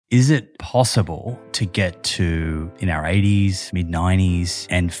Is it possible to get to in our 80s, mid 90s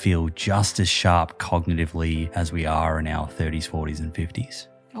and feel just as sharp cognitively as we are in our 30s, 40s and 50s?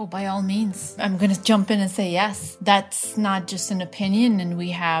 Oh, by all means. I'm going to jump in and say yes. That's not just an opinion, and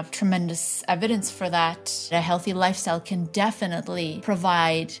we have tremendous evidence for that. A healthy lifestyle can definitely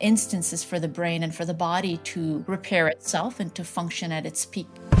provide instances for the brain and for the body to repair itself and to function at its peak.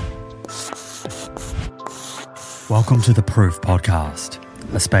 Welcome to the Proof Podcast,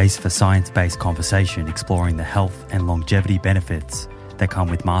 a space for science-based conversation exploring the health and longevity benefits that come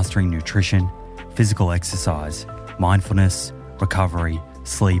with mastering nutrition, physical exercise, mindfulness, recovery,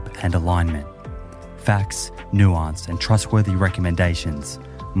 sleep, and alignment. Facts, nuance, and trustworthy recommendations,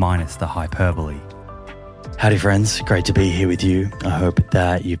 minus the hyperbole. Howdy friends, great to be here with you. I hope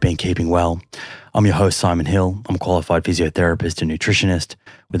that you've been keeping well. I'm your host, Simon Hill. I'm a qualified physiotherapist and nutritionist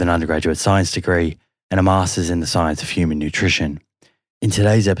with an undergraduate science degree and a master's in the science of human nutrition. In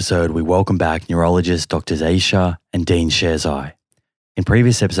today's episode, we welcome back neurologists Drs. Ayesha and Dean Sherzai. In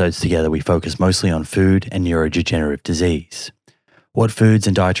previous episodes together, we focused mostly on food and neurodegenerative disease. What foods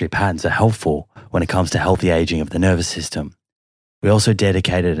and dietary patterns are helpful when it comes to healthy aging of the nervous system. We also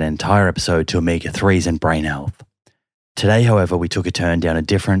dedicated an entire episode to omega-3s and brain health. Today, however, we took a turn down a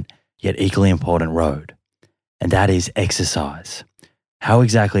different yet equally important road, and that is exercise. How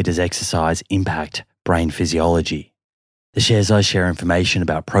exactly does exercise impact brain physiology? The Sherzai share information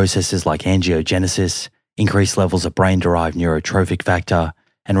about processes like angiogenesis, increased levels of brain-derived neurotrophic factor,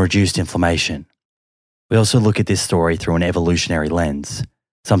 and reduced inflammation. We also look at this story through an evolutionary lens,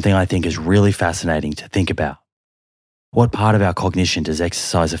 something I think is really fascinating to think about. What part of our cognition does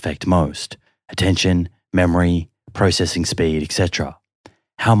exercise affect most? Attention, memory, processing speed, etc.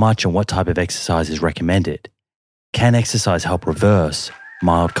 How much and what type of exercise is recommended? Can exercise help reverse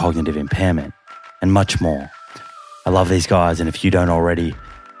mild cognitive impairment? And much more. I love these guys, and if you don't already,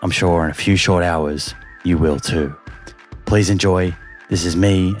 I'm sure in a few short hours, you will too. Please enjoy. This is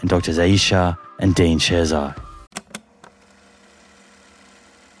me and Drs. Ayesha and Dean Sherzai.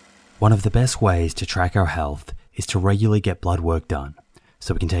 One of the best ways to track our health is to regularly get blood work done,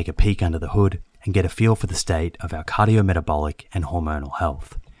 so we can take a peek under the hood and get a feel for the state of our cardiometabolic and hormonal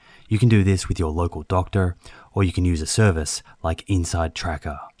health. You can do this with your local doctor, or you can use a service like Inside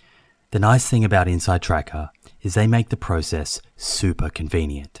Tracker. The nice thing about Inside Tracker is they make the process super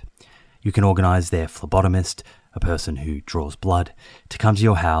convenient. You can organize their phlebotomist, a person who draws blood, to come to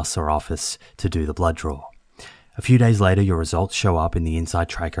your house or office to do the blood draw. A few days later, your results show up in the Inside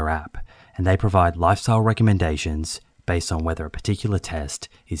Tracker app, and they provide lifestyle recommendations based on whether a particular test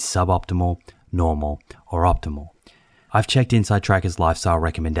is suboptimal, normal, or optimal. I've checked Inside Tracker's lifestyle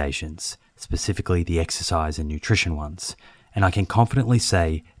recommendations, specifically the exercise and nutrition ones, and I can confidently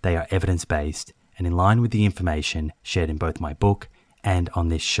say they are evidence-based and in line with the information shared in both my book and on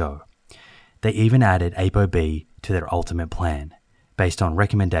this show. They even added ApoB to their ultimate plan, based on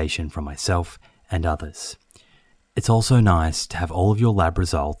recommendation from myself and others. It's also nice to have all of your lab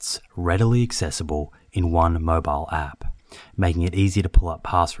results readily accessible in one mobile app, making it easy to pull up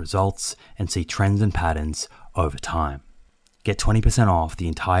past results and see trends and patterns over time. Get 20% off the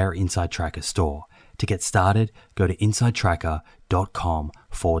entire Inside Tracker store. To get started, go to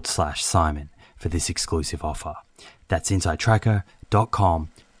insidetracker.com/Simon for this exclusive offer. That's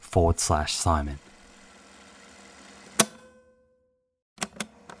insidetracker.com/Simon.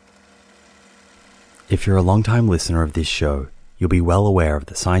 If you're a long-time listener of this show, you'll be well aware of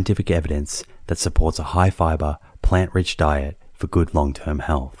the scientific evidence that supports a high-fiber, plant-rich diet for good long-term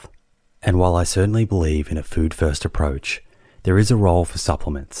health. And while I certainly believe in a food-first approach, there is a role for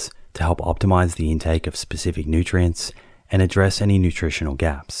supplements to help optimize the intake of specific nutrients and address any nutritional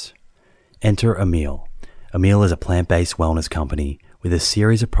gaps. Enter Emil. Emil is a plant-based wellness company with a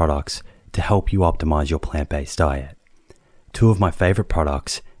series of products to help you optimize your plant-based diet. Two of my favorite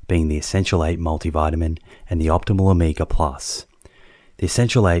products being the Essential 8 multivitamin and the Optimal Omega Plus. The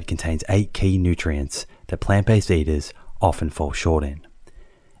Essential 8 contains 8 key nutrients that plant-based eaters often fall short in.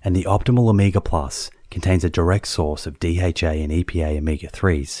 And the Optimal Omega Plus contains a direct source of DHA and EPA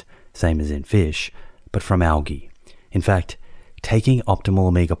omega-3s, same as in fish, but from algae. In fact, taking Optimal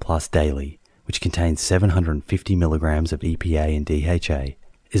Omega Plus daily, which contains 750 milligrams of EPA and DHA,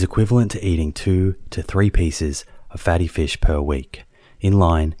 is equivalent to eating 2 to 3 pieces of fatty fish per week, in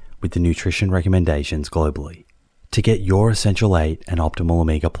line with the nutrition recommendations globally. To get your Essential 8 and Optimal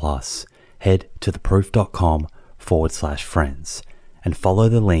Omega Plus, head to theproof.com/friends and follow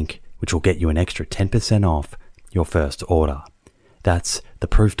the link, which will get you an extra 10% off your first order. That's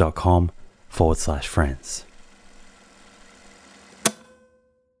theproof.com/friends.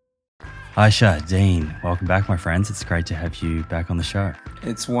 Aisha, Dean, welcome back, my friends. It's great to have you back on the show.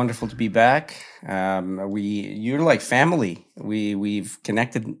 It's wonderful to be back. You're like family. We've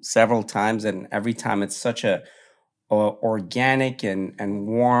connected several times, and every time it's such a organic and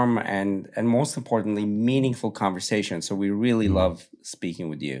warm and most importantly meaningful conversation. So we really love speaking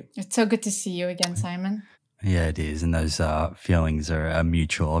with you. It's so good to see you again, Simon. Yeah, it is. And those feelings are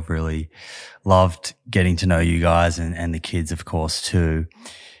mutual. I've really loved getting to know you guys and the kids, of course, too.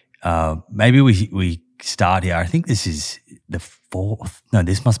 Maybe we start here. I think this is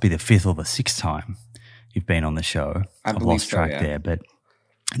this must be the 5th or the 6th time you've been on the show. I've lost track there, but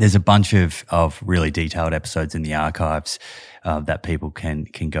there's a bunch of really detailed episodes in the archives that people can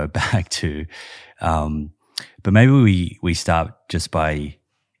go back to. But maybe we start just by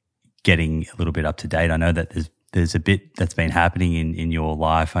getting a little bit up to date. I know that there's a bit that's been happening in your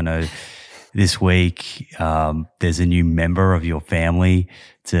life. I know this week there's a new member of your family.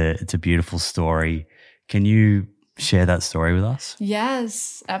 It's a beautiful story. Can you share that story with us?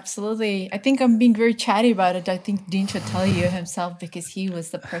 Yes, absolutely. I think I'm being very chatty about it. I think Dean should tell you himself because he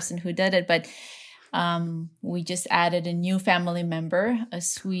was the person who did it. But we just added a new family member, a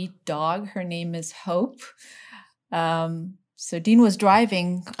sweet dog. Her name is Hope. So Dean was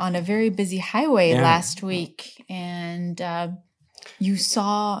driving on a very busy highway last week, and you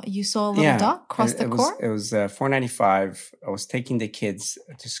saw a little dog cross the core? It was 495. I was taking the kids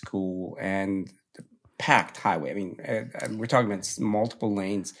to school and packed highway. I mean, we're talking about multiple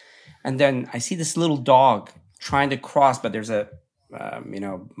lanes. And then I see this little dog trying to cross, but there's a,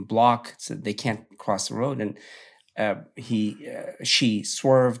 block, so they can't cross the road. And she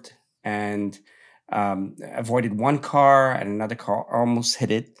swerved and avoided one car, and another car almost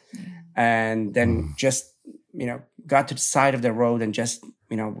hit it. And then just, got to the side of the road and just,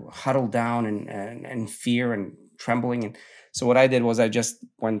 huddled down and fear and trembling. And so what I did was I just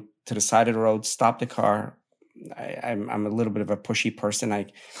went to the side of the road, stopped the car. I'm a little bit of a pushy person. I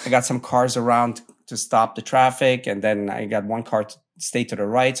got some cars around to stop the traffic, and then I got one car to stay to the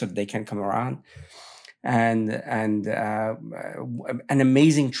right so that they can come around. And an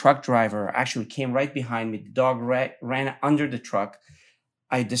amazing truck driver actually came right behind me. The dog ran under the truck.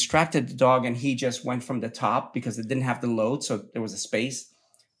 I distracted the dog, and he just went from the top because it didn't have the load, so there was a space.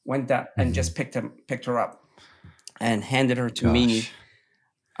 Went down and just picked her up and handed her to me.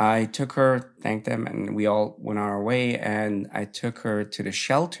 I took her, thanked them, and we all went our way. And I took her to the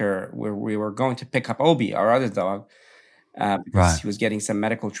shelter where we were going to pick up Obi, our other dog, because he was getting some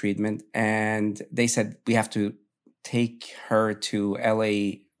medical treatment. And they said, we have to take her to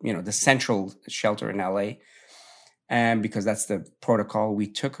LA, the central shelter in LA. And because that's the protocol, we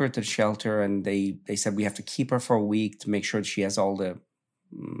took her to the shelter, and they said we have to keep her for a week to make sure that she has all the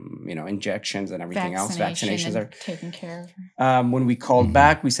injections and everything else. Vaccinations are taken care of her. When we called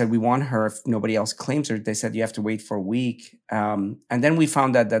back, we said we want her if nobody else claims her. They said you have to wait for a week. And then we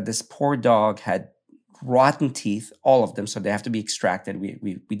found out that this poor dog had rotten teeth, all of them, so they have to be extracted.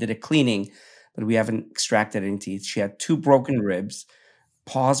 We did a cleaning, but we haven't extracted any teeth. She had 2 broken ribs.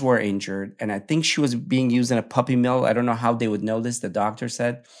 Paws were injured, and I think she was being used in a puppy mill. I don't know how they would know this. The doctor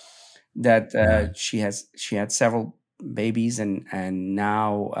said that she had several babies, and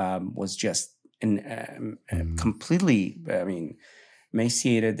now was just completely,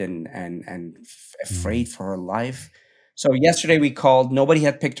 emaciated and afraid for her life. So yesterday we called. Nobody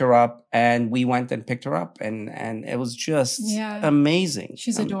had picked her up, and we went and picked her up, and it was just amazing.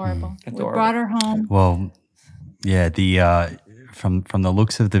 She's adorable. We brought her home. Well, yeah. From the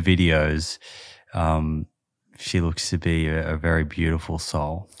looks of the videos, she looks to be a very beautiful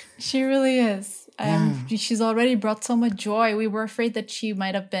soul. She really is. She's already brought so much joy. We were afraid that she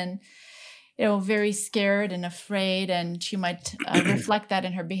might have been, very scared and afraid, and she might reflect that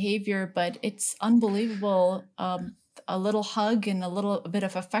in her behavior. But it's unbelievable. A little hug and a bit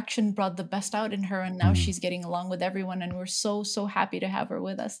of affection brought the best out in her, and now she's getting along with everyone, and we're so happy to have her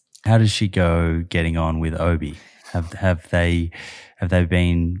with us. How does she go getting on with Obi? Have they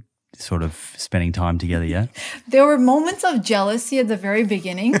been sort of spending time together yet? There were moments of jealousy at the very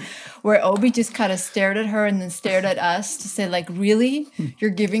beginning where Obi just kind of stared at her and then stared at us to say, like, really? You're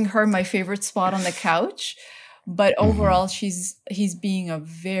giving her my favorite spot on the couch? But overall, he's being a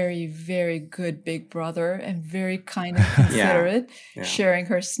very, very good big brother and very kind and considerate, sharing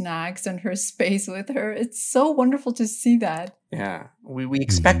her snacks and her space with her. It's so wonderful to see that. Yeah, we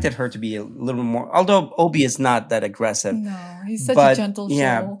expected her to be a little more, although Obi is not that aggressive. No, he's such a gentle soul.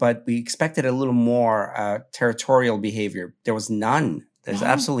 Yeah, but we expected a little more territorial behavior. There was none. There's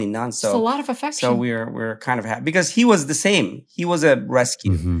absolutely none. So just a lot of affection. So we're kind of happy because he was the same. He was a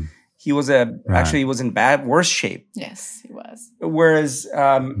rescue. He was actually he was in worse shape. Yes, he was. Whereas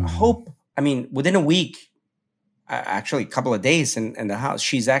Hope I mean, within a week, actually a couple of days in the house,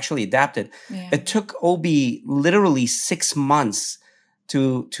 she's actually adapted. Yeah. It took Obi literally 6 months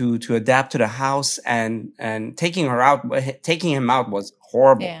to adapt to the house, and taking him out was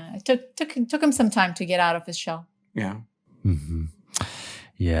horrible. Yeah, it took him some time to get out of his shell. Yeah. Mm-hmm.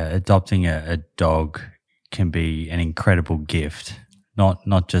 Yeah, adopting a dog can be an incredible gift,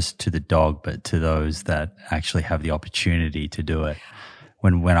 not just to the dog, but to those that actually have the opportunity to do it.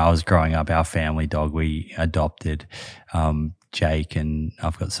 When I was growing up, our family dog, we adopted Jake, and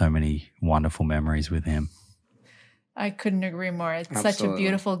I've got so many wonderful memories with him. I couldn't agree more. It's Absolutely. such a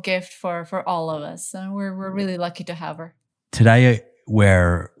beautiful gift for all of us, and we're really lucky to have her. Today,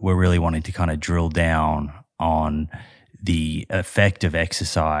 we're really wanting to kind of drill down on the effect of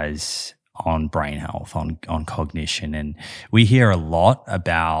exercise on brain health, on cognition. And we hear a lot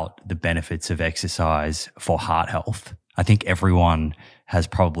about the benefits of exercise for heart health. I think everyone has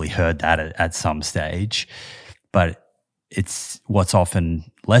probably heard that at some stage, but it's what's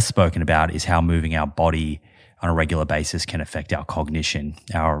often less spoken about is how moving our body on a regular basis can affect our cognition,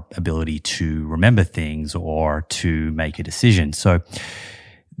 our ability to remember things or to make a decision. So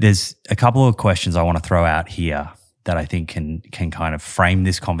there's a couple of questions I want to throw out here that I think can kind of frame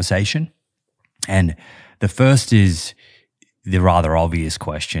this conversation. And the first is the rather obvious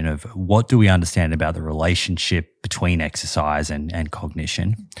question of what do we understand about the relationship between exercise and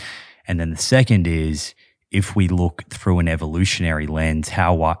cognition? And then the second is, if we look through an evolutionary lens,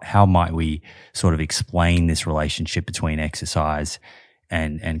 how might we sort of explain this relationship between exercise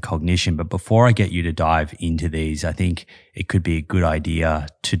and cognition? But before I get you to dive into these, I think it could be a good idea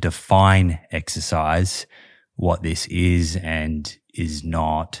to define exercise, what this is and is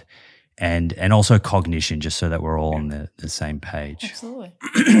not, and also cognition, just so that we're all on the same page. Absolutely.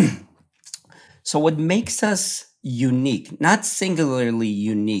 So what makes us unique, not singularly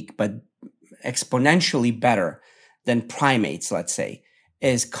unique, but exponentially better than primates, let's say,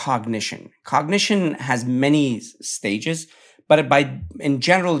 is cognition. Cognition has many stages, but in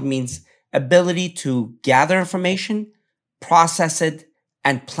general, it means ability to gather information, process it,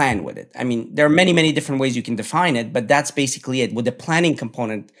 and plan with it. I mean, there are many, many different ways you can define it, but that's basically it, with the planning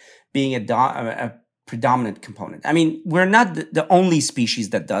component being a predominant component. I mean, we're not the only species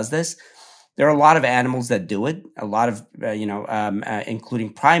that does this. There are a lot of animals that do it, a lot of,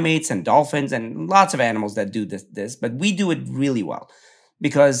 including primates and dolphins and lots of animals that do this, but we do it really well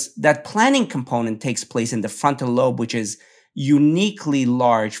because that planning component takes place in the frontal lobe, which is uniquely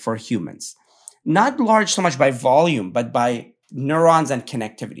large for humans. Not large so much by volume, but by neurons and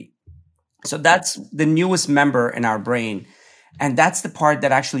connectivity. So that's the newest member in our brain. And that's the part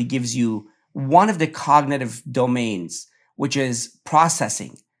that actually gives you one of the cognitive domains, which is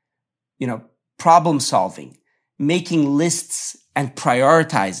processing, problem solving, making lists and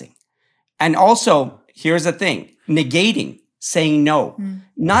prioritizing. And also, here's the thing, negating, saying no.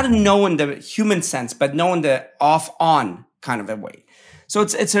 Not a no in the human sense, but no in the off-on kind of a way. So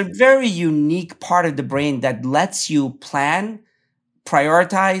it's a very unique part of the brain that lets you plan,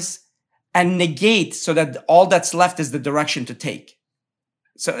 prioritize, and negate so that all that's left is the direction to take.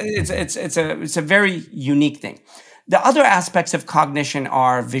 So it's a very unique thing. The other aspects of cognition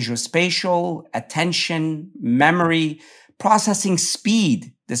are visuospatial, attention, memory, processing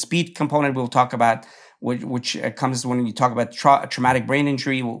speed. The speed component we'll talk about, which comes when we talk about traumatic brain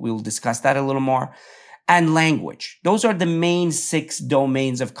injury. We'll discuss that a little more. And language. Those are the main 6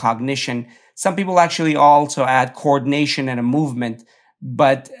 domains of cognition. Some people actually also add coordination and a movement,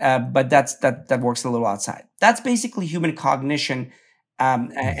 but that works a little outside. That's basically human cognition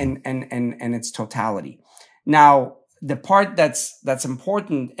in its totality. Now, the part that's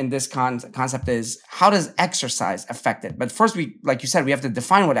important in this concept is how does exercise affect it? But first, like you said, we have to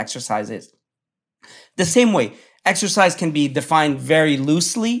define what exercise is. The same way, exercise can be defined very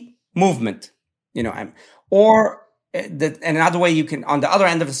loosely, movement, or another way you can, on the other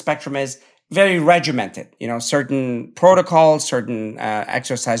end of the spectrum, is very regimented, certain protocols, certain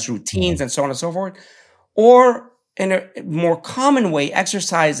exercise routines, and so on and so forth. Or in a more common way,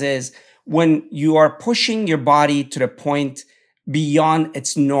 exercise is when you are pushing your body to the point beyond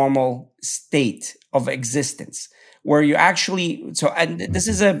its normal state of existence, where you actually, and this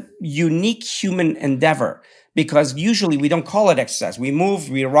is a unique human endeavor because usually we don't call it exercise. We move,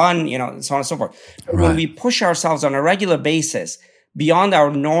 we run, so on and so forth. Right. When we push ourselves on a regular basis beyond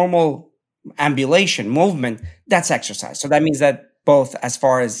our normal ambulation, movement, that's exercise. So that means that both as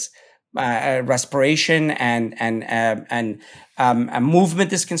far as respiration and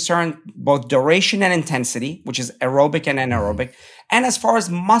movement is concerned, both duration and intensity, which is aerobic and anaerobic, and as far as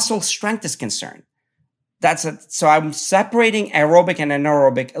muscle strength is concerned, So I'm separating aerobic and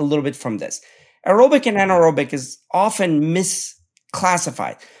anaerobic a little bit from this. Aerobic and anaerobic is often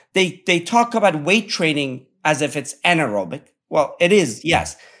misclassified. They talk about weight training as if it's anaerobic. Well, it is,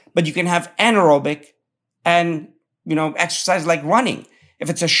 yes, but you can have anaerobic and, exercise like running. If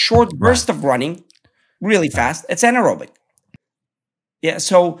it's a short burst of running really fast, it's anaerobic. Yeah,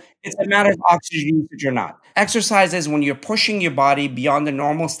 so it's a matter of oxygen usage or not. Exercise is when you're pushing your body beyond the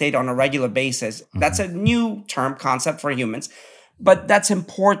normal state on a regular basis. That's a new term concept for humans, but that's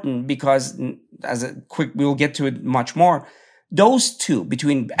important because we'll get to it much more. Those two,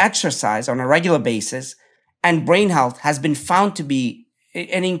 between exercise on a regular basis and brain health, has been found to be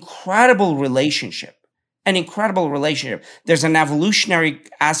an incredible relationship. There's an evolutionary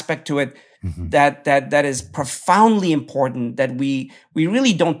aspect to it that is profoundly important that we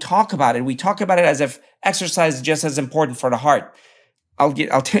really don't talk about it. We talk about it as if exercise is just as important for the heart. I'll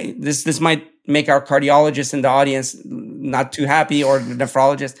tell you, this might make our cardiologist in the audience not too happy, or the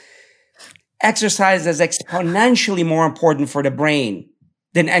nephrologist. Exercise is exponentially more important for the brain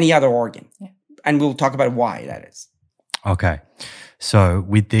than any other organ. Yeah. And we'll talk about why that is. Okay. So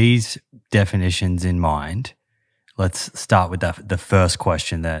with these definitions in mind, let's start with the first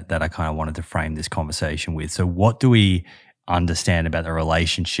question that I kind of wanted to frame this conversation with. So what do we understand about the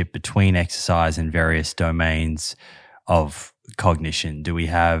relationship between exercise and various domains of cognition? Do we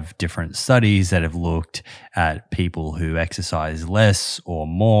have different studies that have looked at people who exercise less or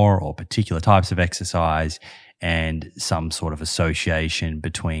more, or particular types of exercise, and some sort of association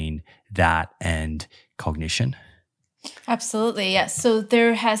between that and cognition? Absolutely, yes. So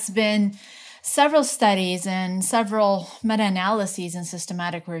there has been several studies and several meta-analyses and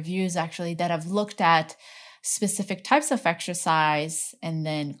systematic reviews actually that have looked at specific types of exercise and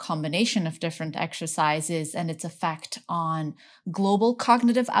then combination of different exercises and its effect on global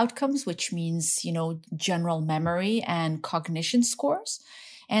cognitive outcomes, which means, general memory and cognition scores,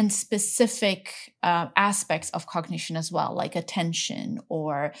 and specific aspects of cognition as well, like attention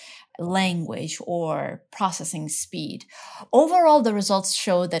or language or processing speed. Overall, the results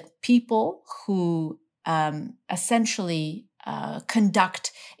show that people who essentially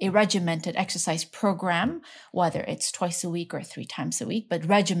conduct a regimented exercise program, whether it's twice a week or 3 times a week, but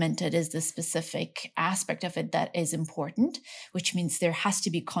regimented is the specific aspect of it that is important, which means there has to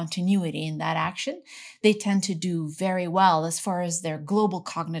be continuity in that action. They tend to do very well as far as their global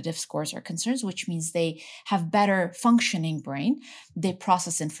cognitive scores are concerned, which means they have better functioning brain. They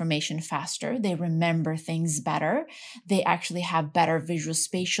process information faster. They remember things better. They actually have better visual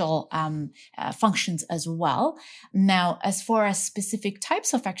spatial functions as well. Now, as far as specific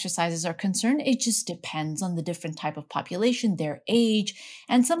types of exercises are concerned, it just depends on the different type of population, their age,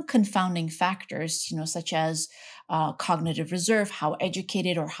 and some confounding factors, such as cognitive reserve, how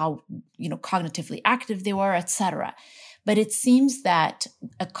educated or how, cognitively active they were, etc. But it seems that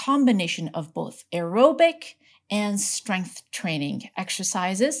a combination of both aerobic and strength training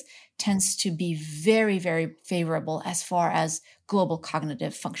exercises tends to be very, very favorable as far as global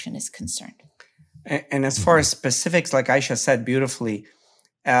cognitive function is concerned. And as far as specifics, like Aisha said beautifully,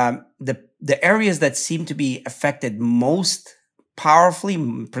 the areas that seem to be affected most powerfully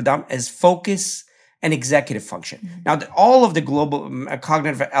is focus and executive function. Mm-hmm. Now, all of the global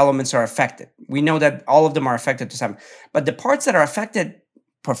cognitive elements are affected. We know that all of them are affected to some, but the parts that are affected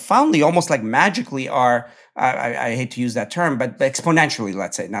profoundly, almost like magically, are, I hate to use that term, but exponentially,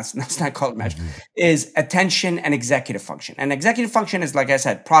 let's say, let's not call it magic, is attention and executive function. And executive function is, like I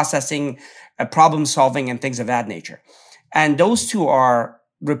said, processing, problem solving, and things of that nature. And those two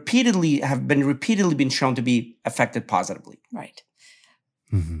have been repeatedly shown to be affected positively. Right.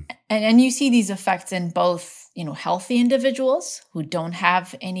 Mm-hmm. And you see these effects in both, healthy individuals who don't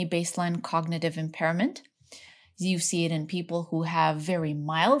have any baseline cognitive impairment. You see it in people who have very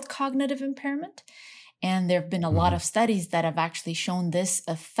mild cognitive impairment. And there have been a lot of studies that have actually shown this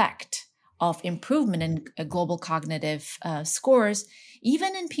effect of improvement in global cognitive scores,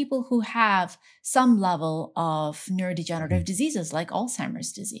 even in people who have some level of neurodegenerative diseases like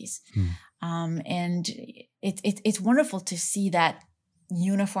Alzheimer's disease. And it's wonderful to see that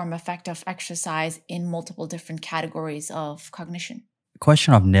uniform effect of exercise in multiple different categories of cognition.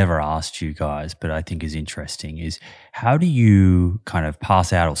 Question I've never asked you guys, but I think is interesting, is how do you kind of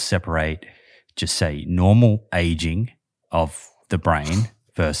pass out or separate, just say, normal aging of the brain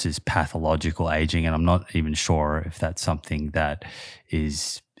versus pathological aging? And I'm not even sure if that's something that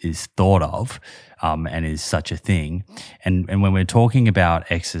is thought of and is such a thing. And when we're talking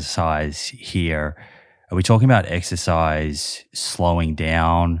about exercise here, are we talking about exercise slowing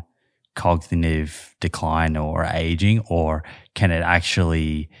down cognitive decline or aging, or can it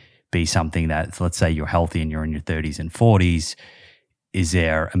actually be something that, let's say you're healthy and you're in your 30s and 40s, is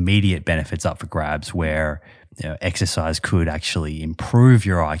there immediate benefits up for grabs where exercise could actually improve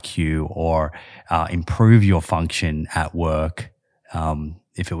your IQ or improve your function at work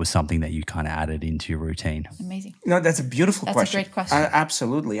if it was something that you kind of added into your routine? Amazing. No, that's a beautiful question. That's a great question.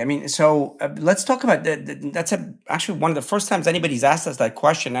 Absolutely. I mean, so let's talk about that's actually one of the first times anybody's asked us that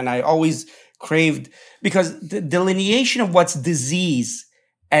question. And I always craved, because the delineation of what's disease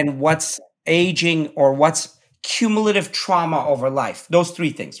and what's aging or what's cumulative trauma over life, those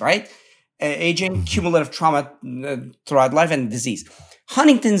three things, right? Aging, cumulative trauma throughout life, and disease.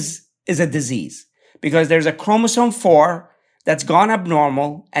 Huntington's is a disease because there's a chromosome 4 that's gone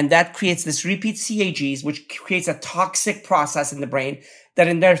abnormal, and that creates this repeat CAGs, which creates a toxic process in the brain that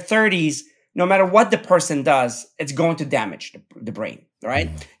in their 30s, no matter what the person does, it's going to damage the brain, right?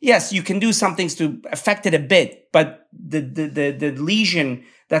 Yes, you can do some things to affect it a bit, but the lesion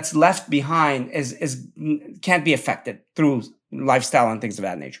that's left behind can't be affected through lifestyle and things of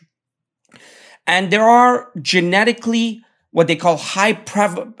that nature. And there are genetically what they call high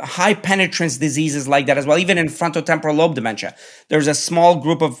penetrance diseases like that as well. Even in frontotemporal lobe dementia, there's a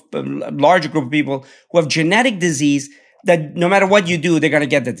larger group of people who have genetic disease that no matter what you do, they're going to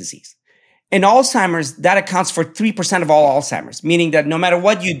get the disease. In Alzheimer's, that accounts for 3% of all Alzheimer's, meaning that no matter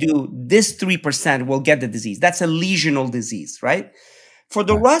what you do, this 3% will get the disease. That's a lesional disease, right? For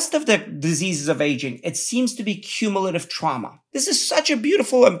the rest of the diseases of aging, it seems to be cumulative trauma. This is such a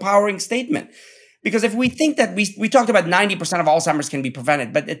beautiful, empowering statement. Because if we think that we talked about 90% of Alzheimer's can be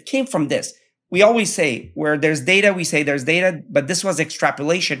prevented, but it came from this. We always say where there's data, we say there's data, but this was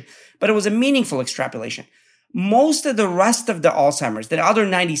extrapolation, but it was a meaningful extrapolation. Most of the rest of the Alzheimer's, the other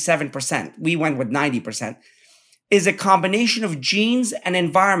 97%, we went with 90%, is a combination of genes and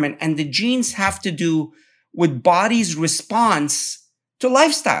environment. And the genes have to do with body's response to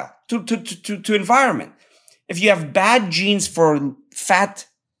lifestyle, to environment. If you have bad genes for fat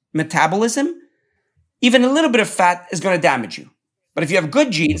metabolism, even a little bit of fat is going to damage you. But if you have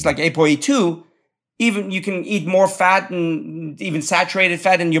good genes like ApoE2, even you can eat more fat and even saturated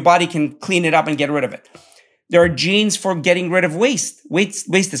fat, and your body can clean it up and get rid of it. There are genes for getting rid of waste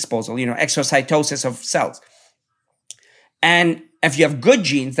disposal, exocytosis of cells. And if you have good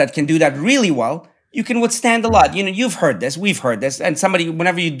genes that can do that really well, you can withstand a lot. You've heard this, we've heard this. And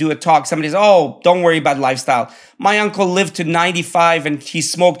whenever you do a talk, somebody says, oh, don't worry about lifestyle. My uncle lived to 95 and he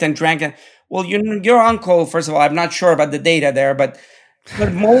smoked and drank. Well, your uncle, first of all, I'm not sure about the data there, but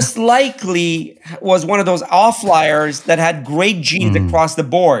most likely was one of those outliers that had great genes across the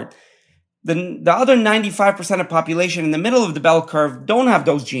board. The other 95% of population in the middle of the bell curve don't have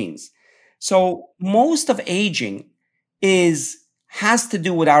those genes. So most of aging has to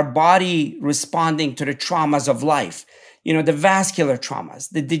do with our body responding to the traumas of life. The vascular traumas,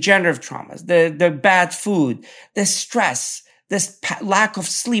 the degenerative traumas, the bad food, the stress, this lack of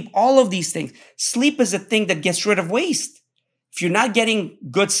sleep, all of these things. Sleep is a thing that gets rid of waste. If you're not getting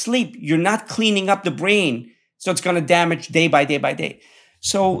good sleep, you're not cleaning up the brain. So it's going to damage day by day by day.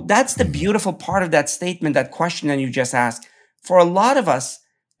 So that's the beautiful part of that statement, that question that you just asked. For a lot of us,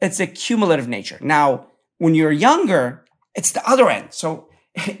 it's a cumulative nature. Now, when you're younger, it's the other end. So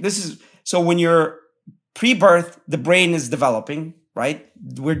when you're pre-birth, the brain is developing, right?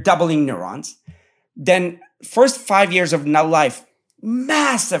 We're doubling neurons. Then first 5 years of life,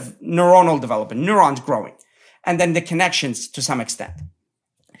 massive neuronal development, neurons growing, and then the connections to some extent.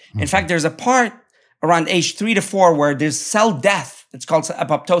 In fact, there's a part around age 3 to 4 where there's cell death. It's called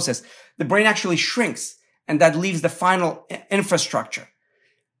apoptosis. The brain actually shrinks, and that leaves the final infrastructure.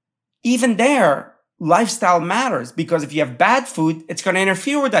 Even there, lifestyle matters, because if you have bad food, it's going to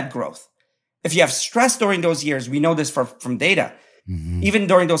interfere with that growth. If you have stress during those years, we know this from data, even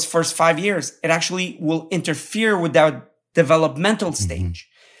during those first 5 years, it actually will interfere with that developmental stage.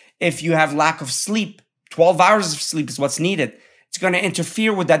 If you have lack of sleep, 12 hours of sleep is what's needed. It's going to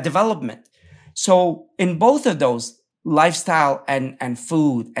interfere with that development. So in both of those, lifestyle and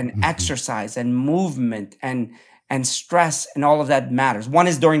food and exercise and movement and stress and all of that matters. One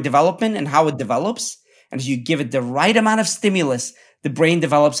is during development and how it develops. And if you give it the right amount of stimulus, the brain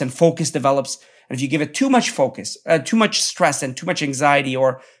develops and focus develops. And if you give it too much focus, too much stress and too much anxiety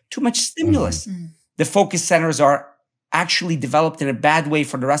or too much stimulus, the focus centers are actually developed in a bad way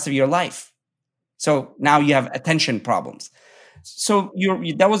for the rest of your life. So now you have attention problems. So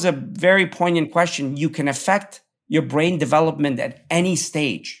that was a very poignant question. You can affect your brain development at any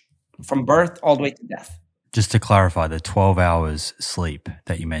stage, from birth all the way to death. Just to clarify, the 12 hours sleep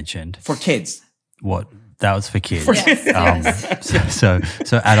that you mentioned. For kids. What? That was for kids. Yes. So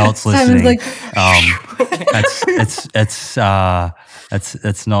adults listening. Simon's like, it's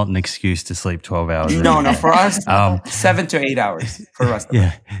That's not an excuse to sleep 12 hours. No, for us, 7 to 8 hours for us.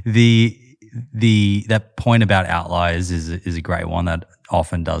 Yeah, that point about outliers is a great one that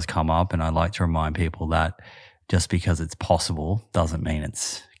often does come up, and I like to remind people that just because it's possible doesn't mean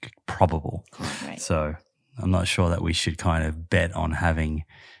it's probable. Right. So I'm not sure that we should kind of bet on having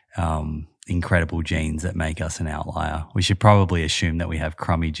incredible genes that make us an outlier. We should probably assume that we have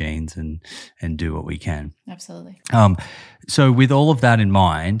crummy genes and do what we can. Absolutely. So with all of that in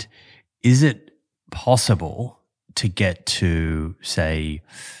mind, is it possible to get to, say,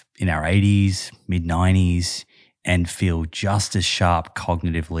 in our 80s, mid-90s, and feel just as sharp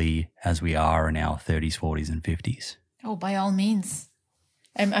cognitively as we are in our 30s, 40s, and 50s? Oh, by all means.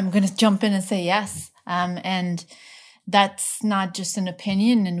 I'm going to jump in and say yes. And that's not just an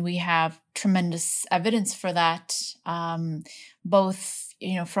opinion, and we have tremendous evidence for that, both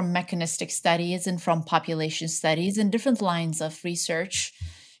from mechanistic studies and from population studies and different lines of research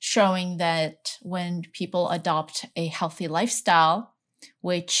showing that when people adopt a healthy lifestyle,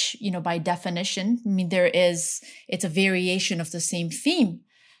 which, by definition, it's a variation of the same theme,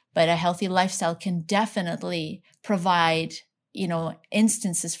 but a healthy lifestyle can definitely provide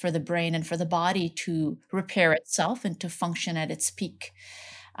instances for the brain and for the body to repair itself and to function at its peak.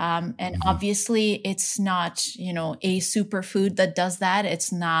 And obviously it's not, a superfood that does that.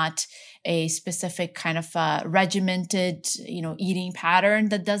 It's not a specific kind of regimented, eating pattern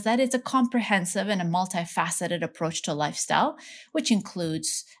that does that. It's a comprehensive and a multifaceted approach to lifestyle, which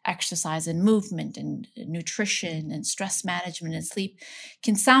includes exercise and movement and nutrition and stress management and sleep.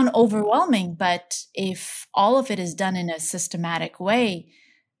 Can sound overwhelming, but if all of it is done in a systematic way,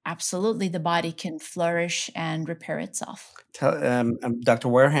 absolutely the body can flourish and repair itself. Dr.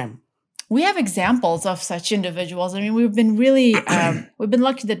 Wareham. We have examples of such individuals. I mean, we've been really, we've been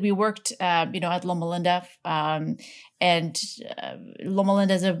lucky that we worked, at Loma Linda, and Loma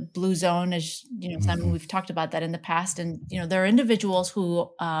Linda is a blue zone, as Simon, we've talked about that in the past. And there are individuals who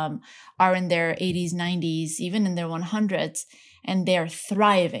are in their 80s, 90s, even in their 100s, and they're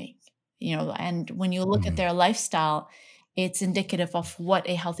thriving. And when you look at their lifestyle, it's indicative of what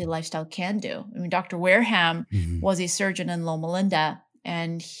a healthy lifestyle can do. I mean, Dr. Wareham was a surgeon in Loma Linda,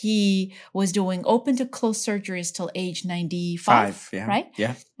 and he was doing open to closed surgeries till age 95, right?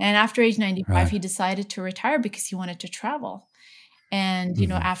 Yeah. And after age 95, he decided to retire because he wanted to travel. And,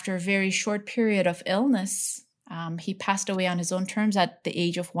 after a very short period of illness, he passed away on his own terms at the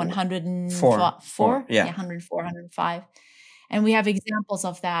age of 104. 104, 105. And we have examples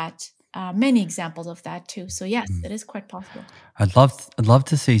of that. Many examples of that too. So yes, it is quite possible. I'd love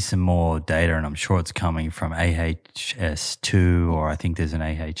to see some more data, and I'm sure it's coming from AHS2, or I think there's an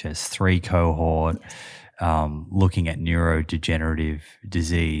AHS3 cohort, looking at neurodegenerative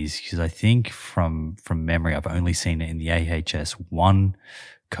disease, because I think from memory I've only seen it in the AHS1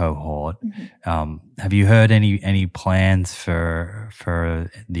 cohort. Have you heard any plans for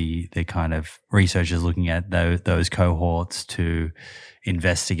the kind of researchers looking at those cohorts to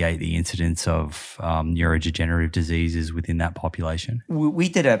investigate the incidence of neurodegenerative diseases within that population? We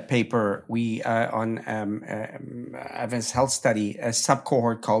did a paper on Advanced Health Study, a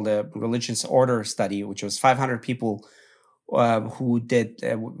sub-cohort called the Religious Order Study, which was 500 people who did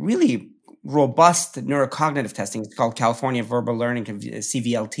really robust neurocognitive testing. It's called California Verbal Learning,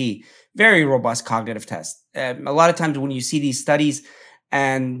 CVLT. Very robust cognitive test. A lot of times when you see these studies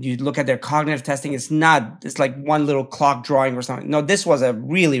and you look at their cognitive testing, it's like one little clock drawing or something. No, this was a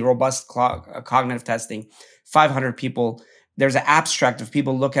really robust cognitive testing. 500 people. There's an abstract. If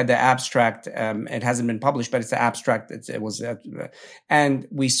people look at the abstract, it hasn't been published, but it's the abstract. And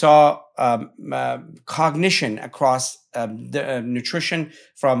we saw cognition across the nutrition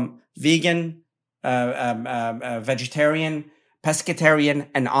from vegan, vegetarian, pescatarian,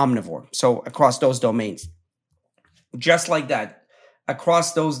 and omnivore. So across those domains, just like that,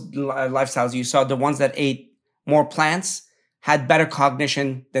 across those lifestyles, you saw the ones that ate more plants had better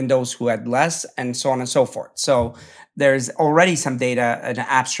cognition than those who had less, and so on and so forth. So there's already some data, an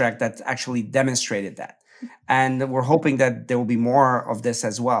abstract that actually demonstrated that. And we're hoping that there will be more of this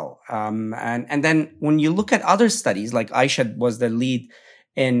as well. And then when you look at other studies, like Aisha was the lead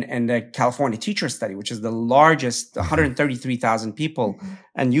in the California teacher study, which is the largest, 133,000 people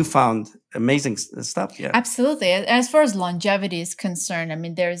and you found amazing stuff. Yeah, absolutely. As far as longevity is concerned, I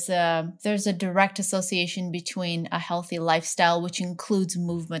mean, there's a direct association between a healthy lifestyle, which includes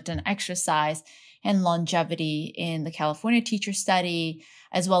movement and exercise, and longevity in the California teacher study,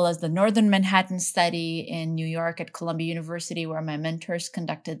 as well as the Northern Manhattan study in New York at Columbia University, where my mentors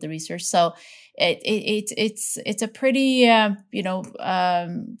conducted the research. So it's a pretty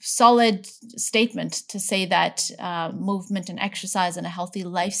solid statement to say that movement and exercise and a healthy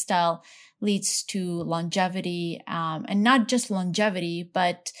lifestyle leads to longevity, and not just longevity,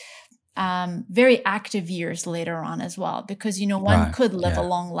 but very active years later on as well, because, one could live a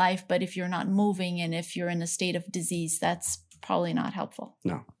long life, but if you're not moving and if you're in a state of disease, that's probably not helpful.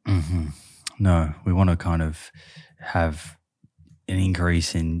 No. Mm-hmm. No, we want to kind of have an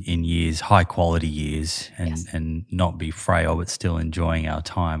increase in years, high quality years, and not be frail, but still enjoying our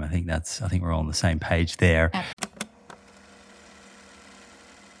time. I think we're all on the same page there.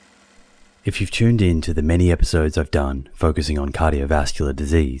 If you've tuned in to the many episodes I've done focusing on cardiovascular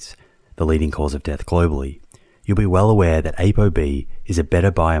disease, the leading cause of death globally, you'll be well aware that ApoB is a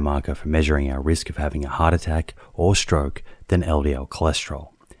better biomarker for measuring our risk of having a heart attack or stroke than LDL cholesterol.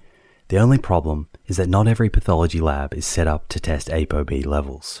 The only problem is that not every pathology lab is set up to test ApoB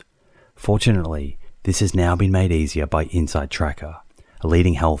levels. Fortunately, this has now been made easier by Insight Tracker, a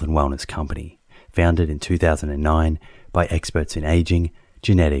leading health and wellness company, founded in 2009 by experts in aging,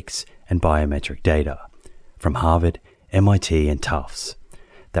 genetics, and biometric data from Harvard, MIT, and Tufts,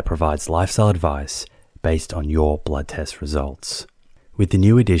 that provides lifestyle advice based on your blood test results. With the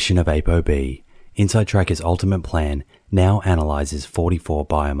new edition of ApoB, Insight Tracker's ultimate plan now analyzes 44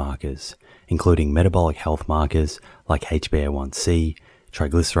 biomarkers, including metabolic health markers like HbA1c,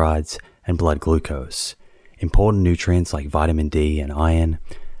 triglycerides, and blood glucose, important nutrients like vitamin D and iron,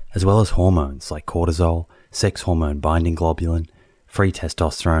 as well as hormones like cortisol, sex hormone binding globulin, free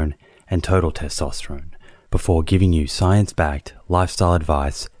testosterone, and total testosterone, before giving you science-backed lifestyle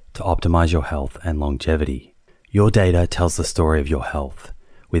advice to optimize your health and longevity. Your data tells the story of your health.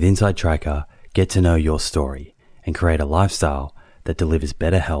 With Insight Tracker, get to know your story and create a lifestyle that delivers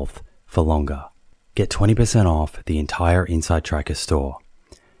better health for longer. Get 20% off the entire Insight Tracker store.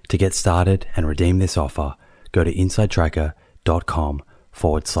 To get started and redeem this offer, go to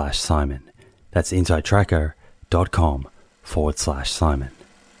insighttracker.com/Simon. That's insighttracker.com/Simon.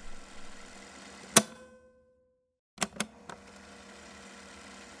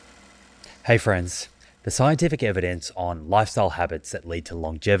 Hey friends, the scientific evidence on lifestyle habits that lead to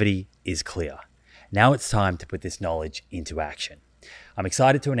longevity is clear. Now it's time to put this knowledge into action. I'm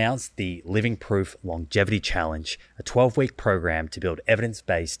excited to announce the Living Proof Longevity Challenge, a 12-week program to build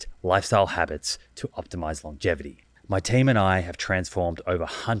evidence-based lifestyle habits to optimize longevity. My team and I have transformed over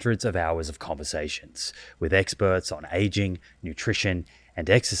hundreds of hours of conversations with experts on aging, nutrition, and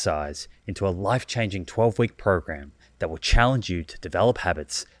exercise into a life-changing 12-week program that will challenge you to develop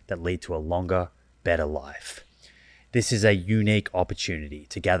habits that lead to a longer, better life. This is a unique opportunity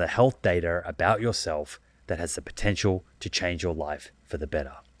to gather health data about yourself that has the potential to change your life for the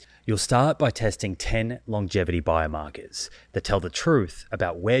better. You'll start by testing 10 longevity biomarkers that tell the truth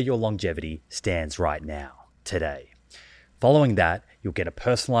about where your longevity stands right now, today. Following that, you'll get a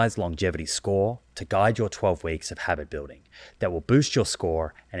personalized longevity score to guide your 12 weeks of habit building that will boost your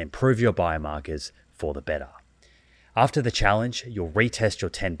score and improve your biomarkers for the better. After the challenge, you'll retest your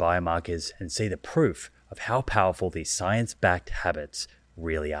 10 biomarkers and see the proof of how powerful these science-backed habits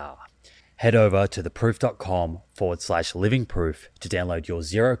really are. Head over to theproof.com/livingproof to download your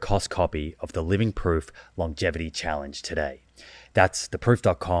zero-cost copy of the Living Proof Longevity Challenge today. That's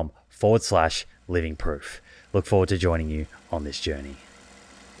theproof.com/livingproof. Look forward to joining you on this journey.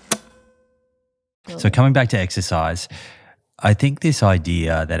 So coming back to exercise, I think this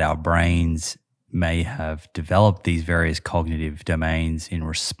idea that our brains may have developed these various cognitive domains in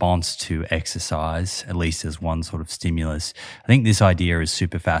response to exercise, at least as one sort of stimulus. I think this idea is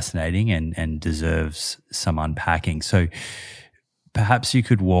super fascinating and deserves some unpacking. So perhaps you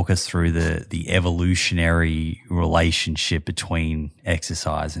could walk us through the evolutionary relationship between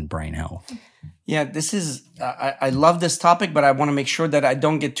exercise and brain health. Yeah, this is, I love this topic, but I want to make sure that I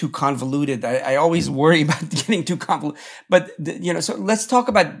don't get too convoluted. I always worry about getting too convoluted. But, so let's talk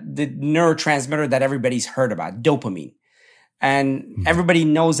about the neurotransmitter that everybody's heard about, dopamine. And everybody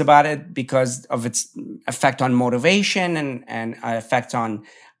knows about it because of its effect on motivation and effect on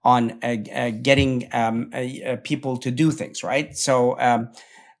getting people to do things, right? So,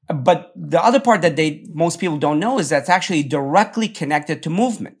 but the other part that most people don't know is that's actually directly connected to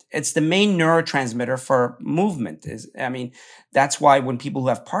movement. It's the main neurotransmitter for movement. That's why when people who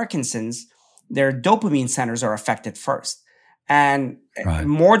have Parkinson's, their dopamine centers are affected first. And Right.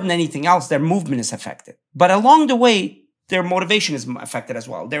 more than anything else, their movement is affected. But along the way, their motivation is affected as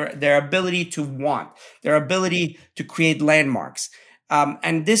well. Their ability to want, their ability to create landmarks.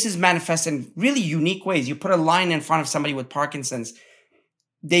 And this is manifested in really unique ways. You put a line in front of somebody with Parkinson's,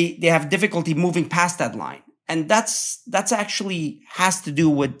 they have difficulty moving past that line. And that's actually has to do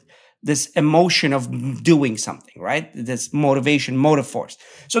with this emotion of doing something, right? This motivation, motive force.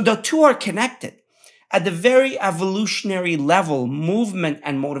 So the two are connected. At the very evolutionary level, movement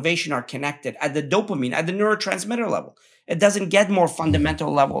and motivation are connected at the dopamine, at the neurotransmitter level. It doesn't get more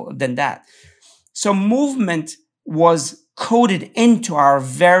fundamental level than that. So movement was coded into our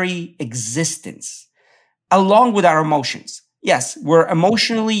very existence, along with our emotions. Yes, we're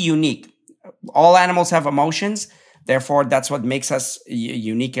emotionally unique. All animals have emotions. Therefore, that's what makes us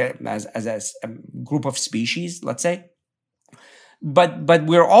unique as a group of species, let's say. But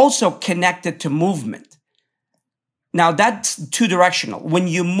we're also connected to movement. Now, that's two-directional. When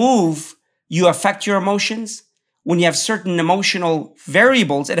you move, you affect your emotions. When you have certain emotional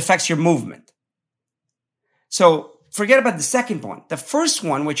variables, it affects your movement. So forget about the second point. The first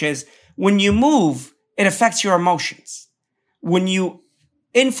one, which is when you move, it affects your emotions. When you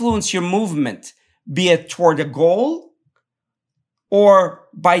influence your movement, be it toward a goal or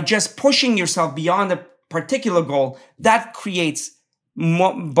by just pushing yourself beyond a particular goal, that creates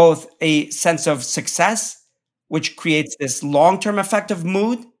both a sense of success, which creates this long-term effect of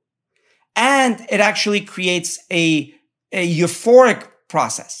mood, and it actually creates a euphoric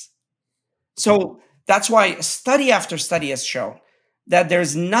process. So that's why study after study has shown that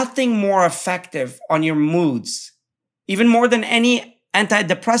there's nothing more effective on your moods, even more than any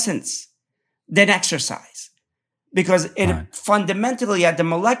antidepressants, than exercise. Because it fundamentally at the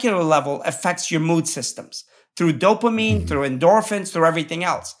molecular level affects your mood systems through dopamine, through endorphins, through everything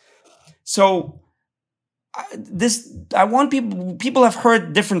else. So I want people have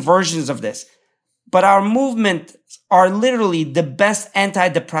heard different versions of this, but our movement are literally the best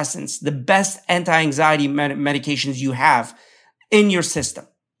antidepressants, the best anti-anxiety medications you have in your system.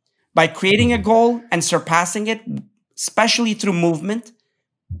 By creating a goal and surpassing it, especially through movement,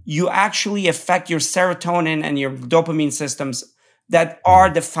 you actually affect your serotonin and your dopamine systems that are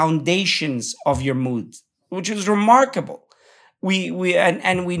the foundations of your mood, which is remarkable. We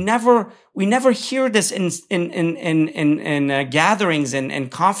never hear this in gatherings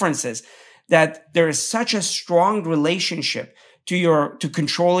and conferences, that there is such a strong relationship to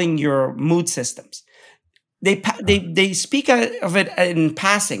controlling your mood systems. They speak of it in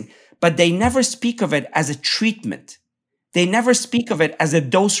passing, but they never speak of it as a treatment. They never speak of it as a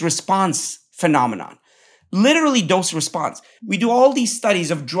dose-response phenomenon. Literally dose-response. We do all these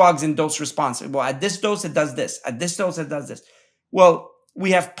studies of drugs and dose-response. Well, at this dose, it does this. At this dose, it does this. Well,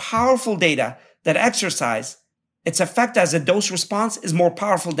 we have powerful data that exercise, its effect as a dose-response is more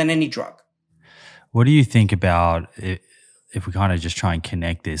powerful than any drug. What do you think about if we kind of just try and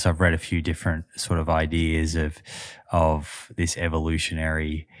connect this? I've read a few different sort of ideas of this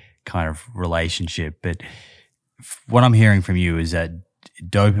evolutionary kind of relationship, but what I'm hearing from you is that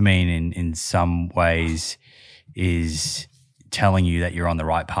dopamine in some ways is telling you that you're on the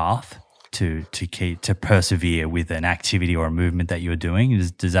right path to persevere with an activity or a movement that you're doing.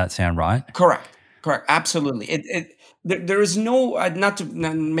 Does that sound right? Correct. Absolutely. There is no, not to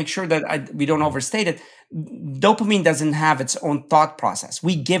make sure that we don't overstate it. Dopamine doesn't have its own thought process.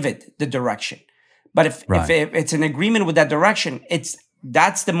 We give it the direction. But if it's an agreement with that direction,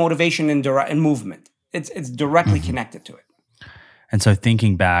 that's the motivation in movement. It's directly connected to it. And so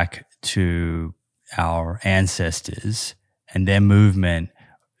thinking back to our ancestors and their movement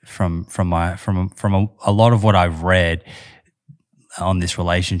from a lot of what I've read on this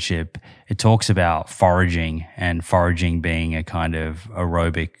relationship, it talks about foraging, and foraging being a kind of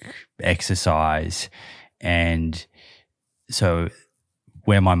aerobic exercise. And so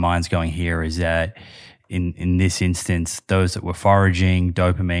where my mind's going here is that in this instance, those that were foraging,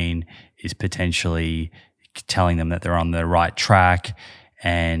 dopamine is potentially telling them that they're on the right track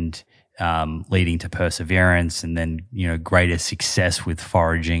and leading to perseverance, and then, greater success with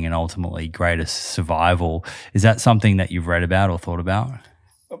foraging and ultimately greater survival. Is that something that you've read about or thought about?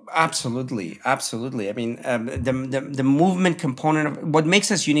 Absolutely. I mean, the movement component of what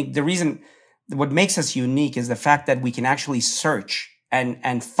makes us unique, what makes us unique is the fact that we can actually search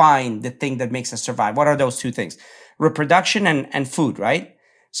and find the thing that makes us survive. What are those two things? Reproduction and food, right?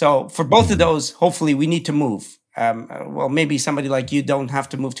 So for both of those, hopefully we need to move. Well, maybe somebody like you don't have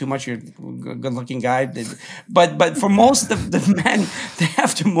to move too much. You're a good-looking guy, but for most of the men, they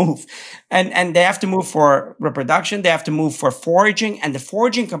have to move, and they have to move for reproduction. They have to move for foraging, and the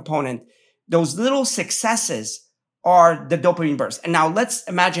foraging component, those little successes are the dopamine bursts. And now let's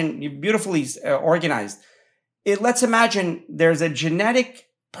imagine, you're beautifully organized. Let's imagine there's a genetic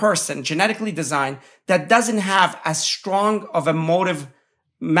person, genetically designed, that doesn't have as strong of a motive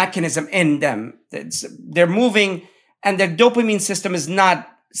mechanism in them. They're moving and their dopamine system is not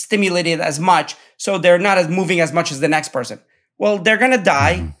stimulated as much, so they're not as moving as much as the next person. Well, they're going to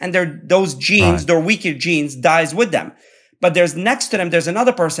die, and those genes, their weaker genes, dies with them. But there's next to them, there's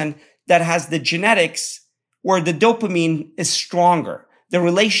another person that has the genetics where the dopamine is stronger. The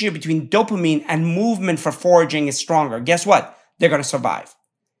relationship between dopamine and movement for foraging is stronger. Guess what? They're going to survive.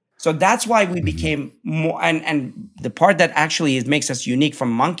 So that's why we became more, and the part that actually makes us unique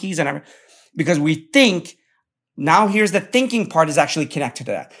from monkeys and everything, because we think, now here's the thinking part is actually connected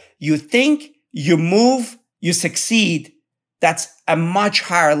to that. You think, you move, you succeed. That's a much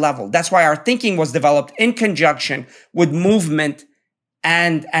higher level. That's why our thinking was developed in conjunction with movement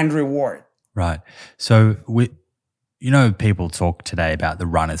and reward. Right. So people talk today about the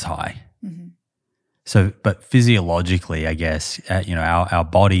runner's high. Mm-hmm. So, but physiologically, I guess, our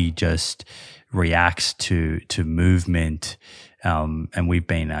body just reacts to movement. And we've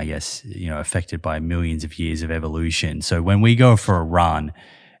been, I guess, affected by millions of years of evolution. So when we go for a run,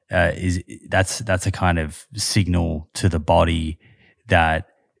 that's a kind of signal to the body that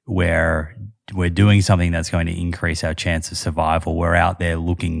we're doing something that's going to increase our chance of survival. We're out there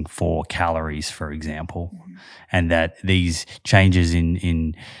looking for calories, for example, and that these changes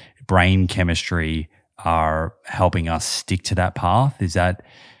in brain chemistry are helping us stick to that path.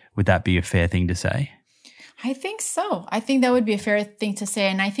 Would that be a fair thing to say? I think so. I think that would be a fair thing to say.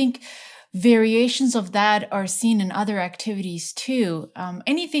 And I think variations of that are seen in other activities too.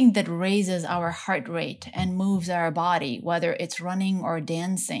 Anything that raises our heart rate and moves our body, whether it's running or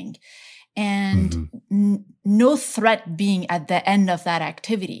dancing, and no threat being at the end of that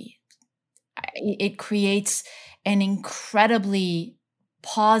activity, it creates an incredibly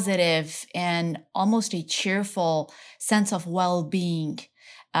positive and almost a cheerful sense of well-being.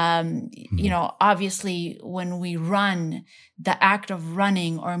 Obviously when we run, the act of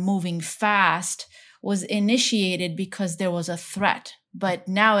running or moving fast was initiated because there was a threat. But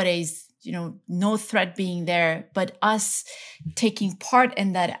nowadays, no threat being there, but us taking part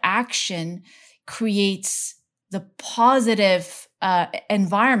in that action creates the positive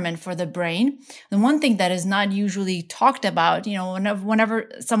environment for the brain. And one thing that is not usually talked about, whenever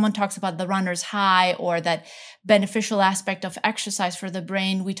someone talks about the runner's high or that beneficial aspect of exercise for the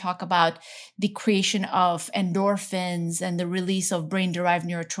brain, we talk about the creation of endorphins and the release of brain-derived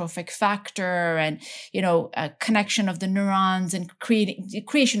neurotrophic factor and, a connection of the neurons and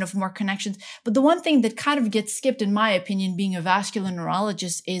creation of more connections. But the one thing that kind of gets skipped, in my opinion, being a vascular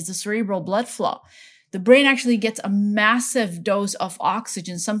neurologist, is the cerebral blood flow. The brain actually gets a massive dose of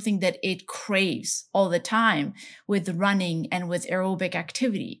oxygen, something that it craves all the time with running and with aerobic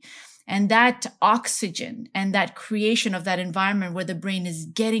activity. And that oxygen and that creation of that environment where the brain is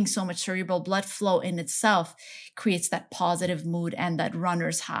getting so much cerebral blood flow in itself creates that positive mood and that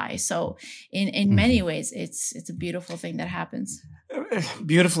runner's high. So in many ways, it's a beautiful thing that happens.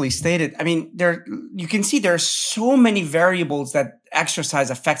 Beautifully stated. I mean, you can see there are so many variables that exercise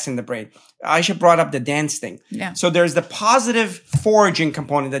affects in the brain. Aisha brought up the dance thing. Yeah. So there's the positive foraging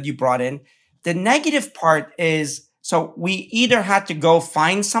component that you brought in. The negative part is, so we either had to go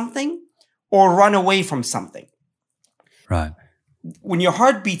find something or run away from something. Right. When your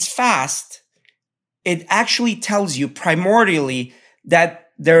heart beats fast, it actually tells you primordially that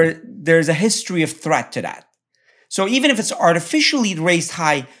there's a history of threat to that. So even if it's artificially raised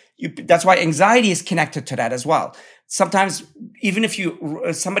high, that's why anxiety is connected to that as well. Sometimes, even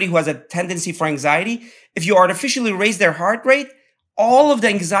if somebody who has a tendency for anxiety, if you artificially raise their heart rate, all of the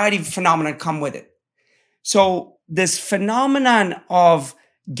anxiety phenomena come with it. So this phenomenon of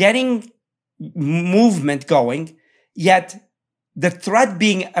getting movement going, yet the threat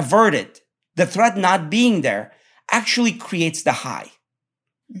being averted, the threat not being there, actually creates the high.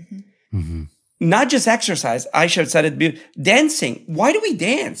 Mm-hmm. Mm-hmm. Not just exercise. Aisha said it. Dancing. Why do we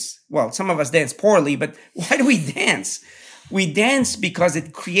dance? Well, some of us dance poorly, but why do we dance? We dance because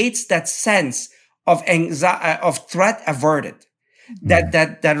it creates that sense of anxiety, of threat averted.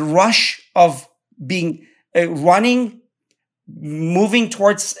 That rush of being running, moving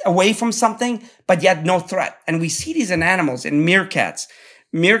towards away from something, but yet no threat. And we see these in animals, in meerkats.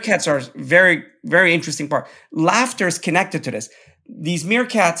 Meerkats are very, very interesting part. Laughter is connected to this. These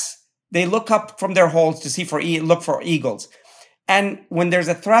meerkats, they look up from their holes to look for eagles. And when there's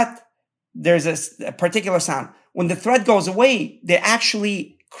a threat, there's a particular sound. When the threat goes away, they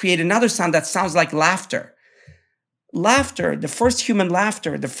actually create another sound that sounds like laughter. Laughter, the first human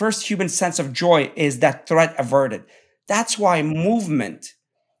laughter, the first human sense of joy is that threat averted. That's why movement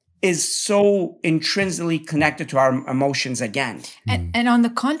is so intrinsically connected to our emotions again. And on the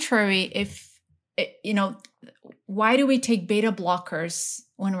contrary, why do we take beta blockers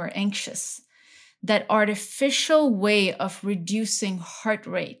when we're anxious? That artificial way of reducing heart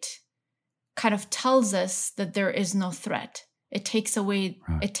rate kind of tells us that there is no threat. It takes away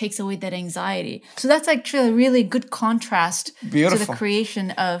that anxiety. So that's actually a really good contrast to the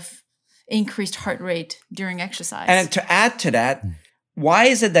creation of increased heart rate during exercise. And to add to that, why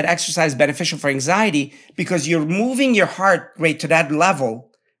is it that exercise is beneficial for anxiety? Because you're moving your heart rate to that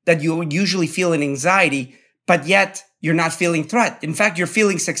level that you usually feel in anxiety, but yet you're not feeling threat. In fact, you're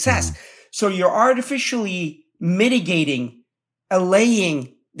feeling success. So you're artificially mitigating,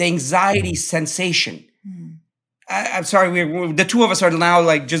 allaying the anxiety sensation. I'm sorry, the two of us are now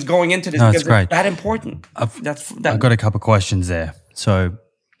like just going into this because it's that important. I've got a couple of questions there. So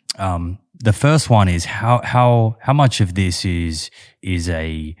the first one is how much of this is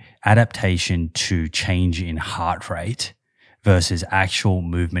a adaptation to change in heart rate versus actual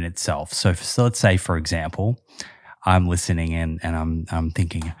movement itself. So let's say, for example, I'm listening in and I'm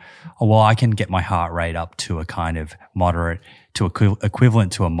thinking, oh, well, I can get my heart rate up to a kind of moderate, to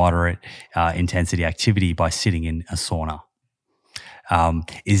equivalent to a moderate intensity activity by sitting in a sauna.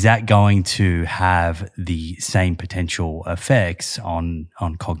 Is that going to have the same potential effects on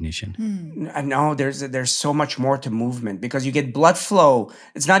cognition? No, there's so much more to movement because you get blood flow.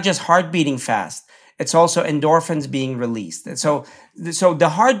 It's not just heart beating fast. It's also endorphins being released. And so the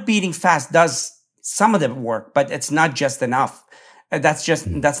heart beating fast does some of the work, but it's not just enough.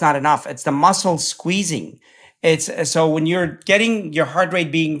 That's not enough. It's the muscle squeezing. So when you're getting your heart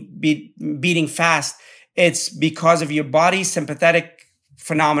rate beating fast, it's because of your body's sympathetic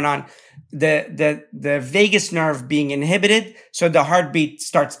phenomenon, the vagus nerve being inhibited, so the heartbeat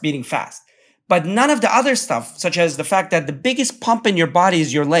starts beating fast. But none of the other stuff, such as the fact that the biggest pump in your body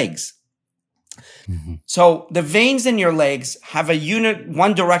is your legs. Mm-hmm. So the veins in your legs have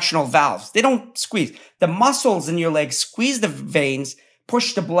one directional valves. They don't squeeze. The muscles in your legs squeeze the veins,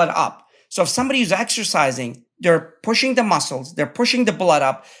 push the blood up. So if somebody who's exercising, they're pushing the muscles, they're pushing the blood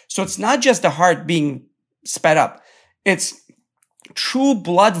up. So it's not just the heart being sped up. It's true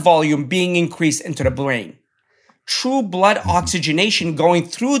blood volume being increased into the brain. True blood oxygenation going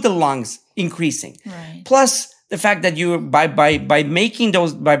through the lungs increasing. Right. Plus the fact that you by making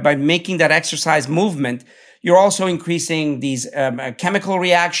that exercise movement, you're also increasing these chemical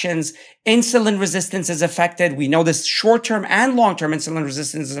reactions. Insulin resistance is affected. We know this short-term and long-term insulin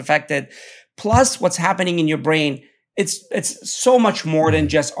resistance is affected. Plus what's happening in your brain, it's so much more than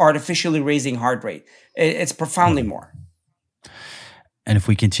just artificially raising heart rate. It's profoundly more. And if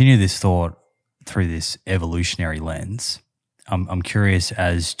we continue this thought through this evolutionary lens, I'm curious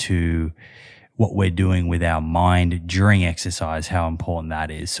as to what we're doing with our mind during exercise, how important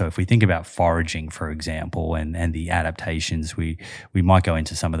that is. So if we think about foraging, for example, and the adaptations, we might go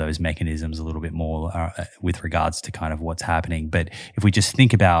into some of those mechanisms a little bit more with regards to kind of what's happening. But if we just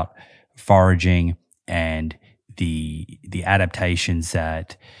think about foraging and the adaptations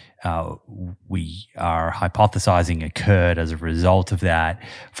that we are hypothesizing occurred as a result of that,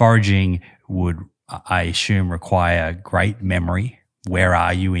 foraging would, I assume, require great memory. Where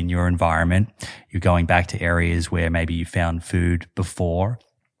are you in your environment? You're going back to areas where maybe you found food before.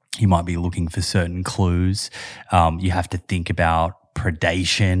 You might be looking for certain clues. You have to think about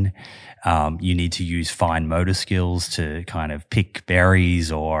predation. You need to use fine motor skills to kind of pick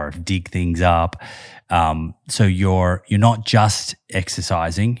berries or dig things up. So you're not just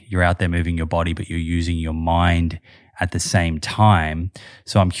exercising. You're out there moving your body, but you're using your mind at the same time.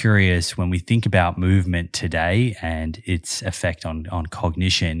 So I'm curious, when we think about movement today and its effect on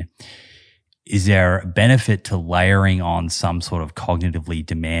cognition, is there a benefit to layering on some sort of cognitively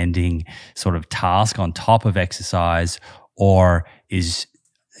demanding sort of task on top of exercise? Or is,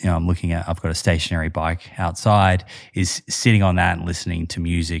 I've got a stationary bike outside, is sitting on that and listening to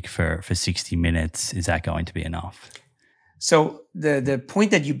music for 60 minutes, is that going to be enough? So the point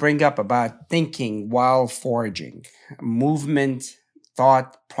that you bring up about thinking while foraging, movement,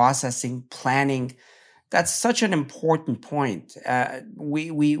 thought, processing, planning, that's such an important point.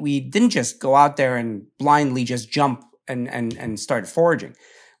 We didn't just go out there and blindly just jump and start foraging.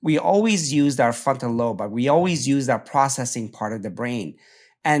 We always used our frontal lobe, but we always used our processing part of the brain.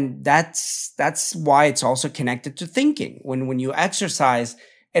 And that's why it's also connected to thinking. When you exercise,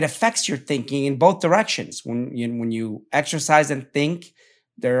 it affects your thinking in both directions. When you exercise and think,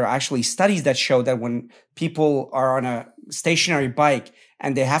 there are actually studies that show that when people are on a stationary bike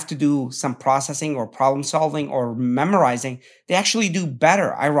and they have to do some processing or problem solving or memorizing, they actually do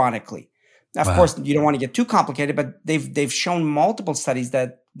better, ironically. Of course, you don't want to get too complicated, but they've shown multiple studies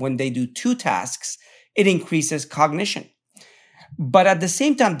that when they do 2 tasks, it increases cognition. But at the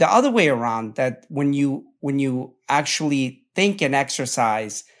same time, the other way around, that when you actually think and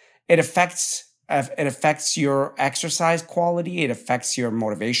exercise, it affects your exercise quality. It affects your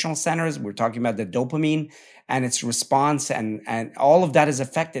motivational centers. We're talking about the dopamine and its response, and all of that is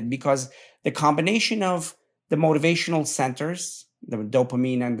affected because the combination of the motivational centers, the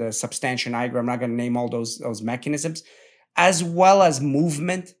dopamine and the substantia nigra, I'm not going to name all those mechanisms, as well as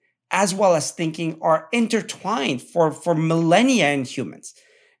movement, as well as thinking, are intertwined for millennia in humans.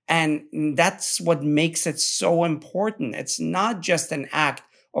 And that's what makes it so important. It's not just an act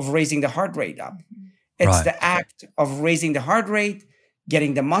of raising the heart rate up. It's the act of raising the heart rate,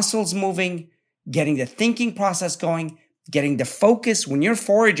 getting the muscles moving, getting the thinking process going, getting the focus. When you're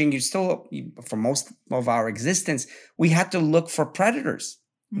foraging, for most of our existence, we had to look for predators.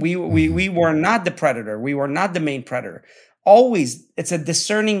 We were not the predator. We were not the main predator. Always, it's a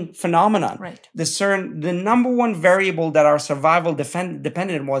discerning phenomenon. Right. The number one variable that our survival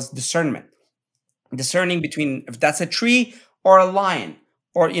depended was discernment. Discerning between if that's a tree or a lion,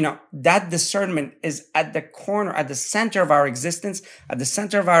 or, that discernment is at the corner, at the center of our existence, at the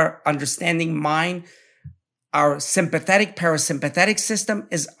center of our understanding mind. Our sympathetic, parasympathetic system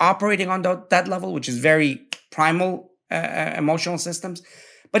is operating on that level, which is very primal emotional systems.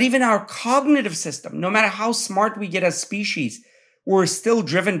 But even our cognitive system, no matter how smart we get as species, we're still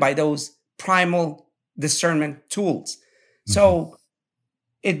driven by those primal discernment tools. Mm-hmm. So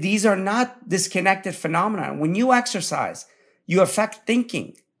these are not disconnected phenomena. When you exercise, you affect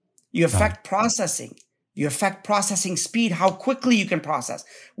thinking, you affect processing, you affect processing speed, how quickly you can process.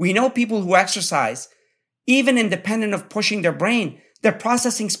 We know people who exercise, even independent of pushing their brain, their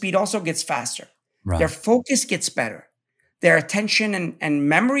processing speed also gets faster. Right. Their focus gets better. Their attention and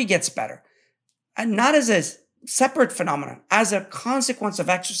memory gets better. And not as a separate phenomenon, as a consequence of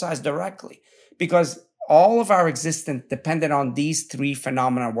exercise directly. Because all of our existence depended on these 3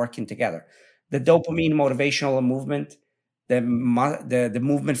 phenomena working together. The dopamine, motivational movement, the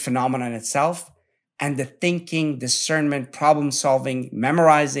movement phenomenon itself, and the thinking, discernment, problem solving,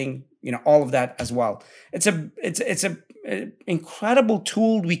 memorizing, all of that as well. It's a incredible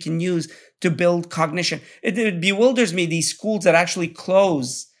tool we can use to build cognition. It bewilders me, these schools that actually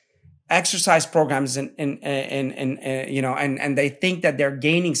close exercise programs and they think that they're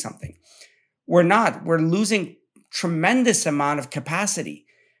gaining something. We're not. We're losing tremendous amount of capacity.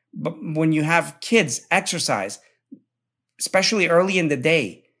 But when you have kids exercise, especially early in the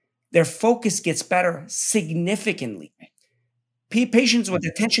day, their focus gets better significantly. Patients with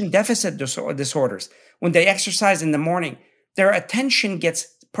attention deficit disorders, when they exercise in the morning, their attention gets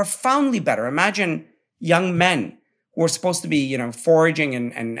profoundly better. Imagine young men who are supposed to be, foraging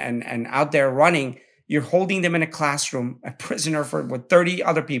and out there running. You're holding them in a classroom, a prisoner with 30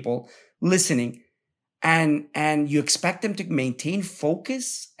 other people listening, and you expect them to maintain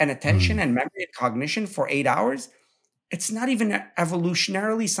focus and attention and memory and cognition for 8 hours. It's not even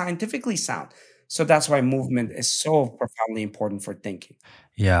evolutionarily, scientifically sound. So that's why movement is so profoundly important for thinking.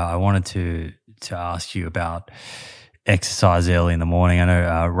 Yeah, I wanted to ask you about exercise early in the morning. I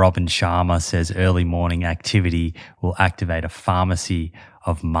know Robin Sharma says early morning activity will activate a pharmacy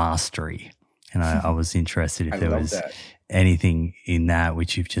of mastery. And I was interested if there was anything in that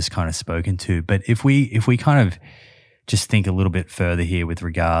which you've just kind of spoken to. But if we kind of just think a little bit further here with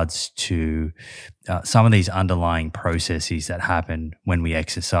regards to some of these underlying processes that happen when we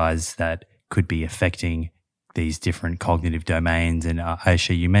exercise that could be affecting these different cognitive domains. And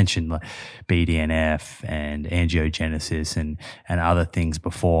Ayesha, you mentioned BDNF and angiogenesis and other things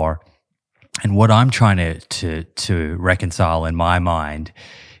before. And what I'm trying to reconcile in my mind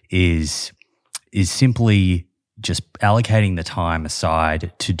is simply just allocating the time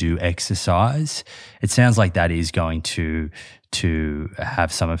aside to do exercise. It sounds like that is going to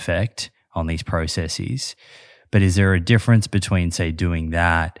have some effect on these processes. But is there a difference between, say, doing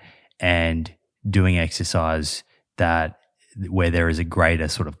that and doing exercise where there is a greater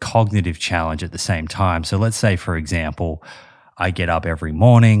sort of cognitive challenge at the same time? So let's say, for example, I get up every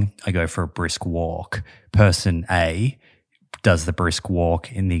morning, I go for a brisk walk. Person A does the brisk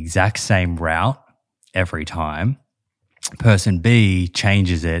walk in the exact same route every time. Person B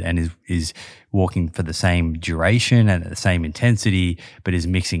changes it and is walking for the same duration and at the same intensity, but is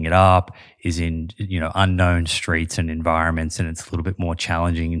mixing it up, is in unknown streets and environments, and it's a little bit more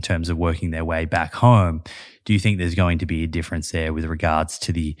challenging in terms of working their way back home. Do you think there's going to be a difference there with regards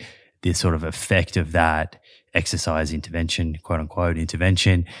to the the sort of effect of that exercise intervention, quote unquote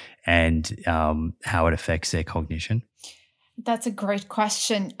intervention, and how it affects their cognition? That's a great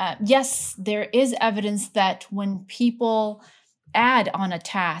question. Yes, there is evidence that when people add on a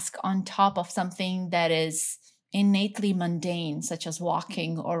task on top of something that is innately mundane, such as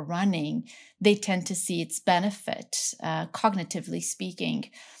walking or running, they tend to see its benefit, cognitively speaking.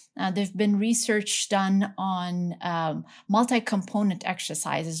 There've been research done on multi-component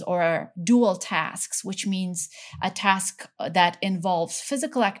exercises or dual tasks, which means a task that involves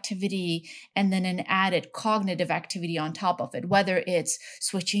physical activity and then an added cognitive activity on top of it, whether it's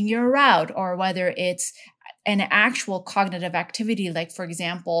switching your route or whether it's an actual cognitive activity, like, for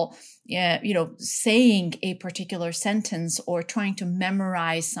example, saying a particular sentence or trying to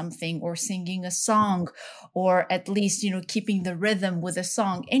memorize something or singing a song, or at least, keeping the rhythm with a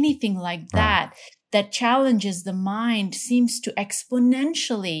song, anything like that, that challenges the mind seems to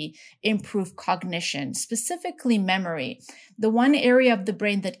exponentially improve cognition, specifically memory. The one area of the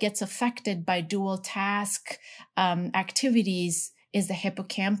brain that gets affected by dual task activities is the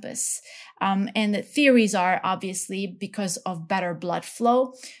hippocampus. And the theories are obviously because of better blood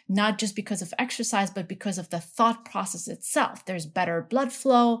flow, not just because of exercise, but because of the thought process itself. There's better blood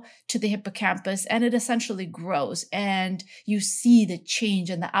flow to the hippocampus and it essentially grows. And you see the change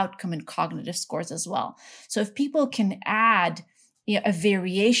in the outcome in cognitive scores as well. So if people can add a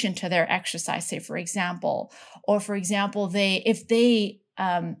variation to their exercise, say, for example, if they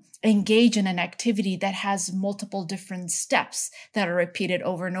engage in an activity that has multiple different steps that are repeated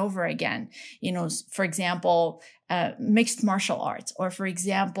over and over again. For example, mixed martial arts, or for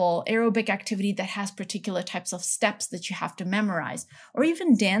example, aerobic activity that has particular types of steps that you have to memorize, or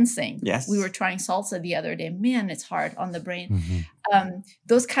even dancing. Yes. We were trying salsa the other day. Man, it's hard on the brain. Mm-hmm.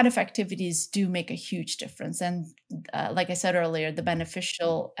 Those kind of activities do make a huge difference. And like I said earlier, the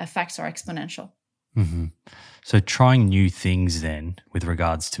beneficial effects are exponential. Mm-hmm. So trying new things then with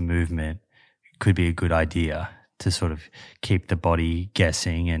regards to movement could be a good idea to sort of keep the body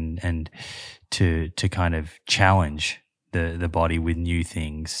guessing and to kind of challenge the body with new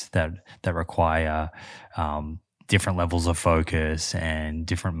things that require different levels of focus and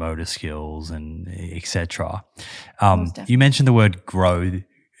different motor skills and etc. You mentioned the word grow,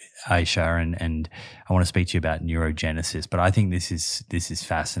 Aisha, and I want to speak to you about neurogenesis, but I think this is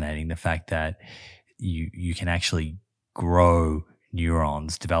fascinating, the fact that you can actually grow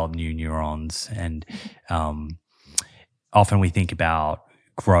neurons, develop new neurons. And often we think about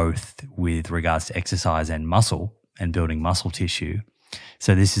growth with regards to exercise and muscle and building muscle tissue.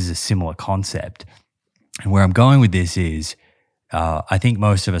 So this is a similar concept. And where I'm going with this is I think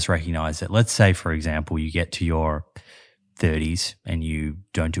most of us recognize that, let's say, for example, you get to your 30s and you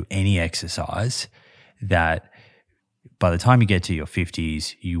don't do any exercise, that by the time you get to your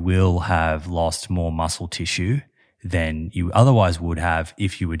 50s, you will have lost more muscle tissue than you otherwise would have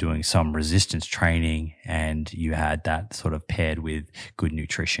if you were doing some resistance training and you had that sort of paired with good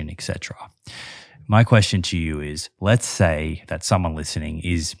nutrition, etc. My question to you is, let's say that someone listening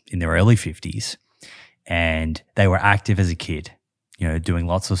is in their early 50s and they were active as a kid, doing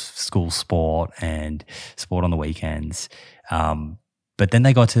lots of school sport and sport on the weekends, but then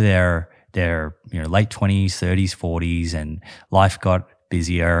they got to their late 20s, 30s, 40s, and life got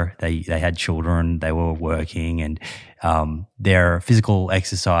busier. They had children, they were working, and their physical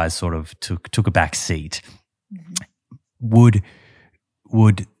exercise sort of took a back seat. Mm-hmm.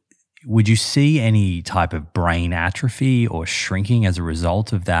 Would you see any type of brain atrophy or shrinking as a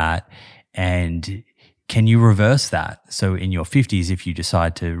result of that? And can you reverse that? So in your 50s, if you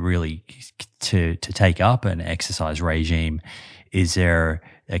decide to really to take up an exercise regime, is there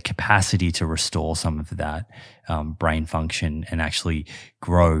a capacity to restore some of that brain function and actually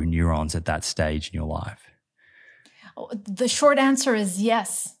grow neurons at that stage in your life? The short answer is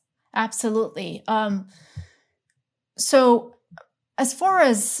yes, absolutely. So as far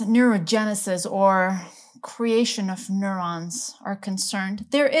as neurogenesis or creation of neurons are concerned,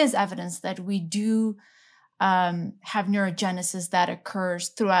 there is evidence that we do have neurogenesis that occurs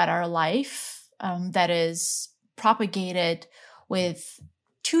throughout our life, that is propagated with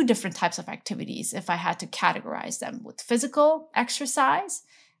two different types of activities, if I had to categorize them, with physical exercise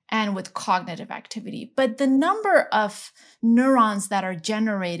and with cognitive activity. But the number of neurons that are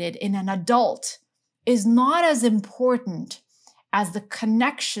generated in an adult is not as important as the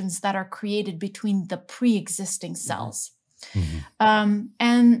connections that are created between the pre-existing cells. Mm-hmm.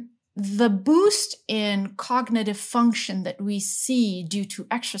 And the boost in cognitive function that we see due to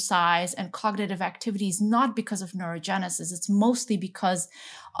exercise and cognitive activity is not because of neurogenesis. It's mostly because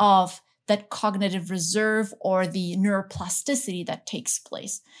of that cognitive reserve or the neuroplasticity that takes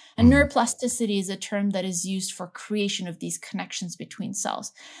place. And neuroplasticity is a term that is used for creation of these connections between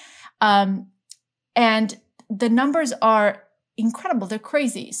cells. And the numbers are incredible. They're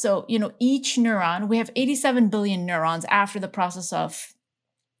crazy. So, each neuron, we have 87 billion neurons after the process of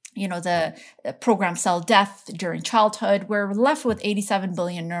the programmed cell death during childhood. We're left with 87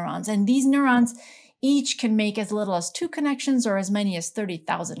 billion neurons. And these neurons each can make as little as 2 connections or as many as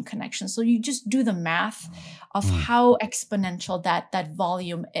 30,000 connections. So you just do the math of how exponential that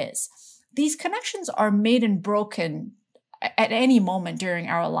volume is. These connections are made and broken at any moment during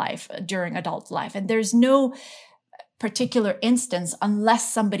our life, during adult life. And there's no particular instance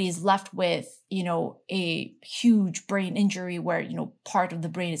unless somebody is left with, a huge brain injury where, part of the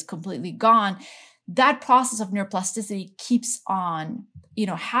brain is completely gone. That process of neuroplasticity keeps on,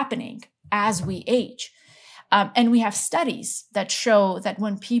 happening as we age. And we have studies that show that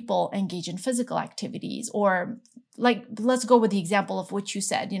when people engage in physical activities, or let's go with the example of what you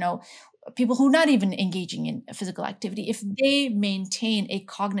said, people who are not even engaging in physical activity, if they maintain a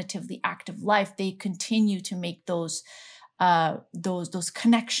cognitively active life, they continue to make those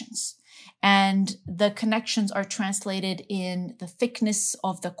connections. And the connections are translated in the thickness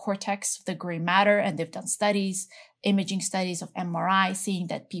of the cortex, the gray matter. And they've done studies, imaging studies of MRI, seeing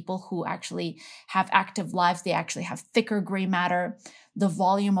that people who actually have active lives, they actually have thicker gray matter. The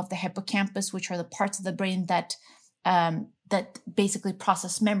volume of the hippocampus, which are the parts of the brain that basically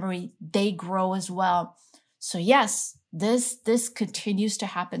process memory, they grow as well. So yes, this continues to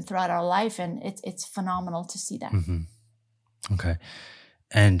happen throughout our life, and it's phenomenal to see that. Mm-hmm. Okay.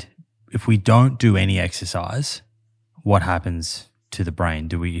 And if we don't do any exercise, what happens to the brain?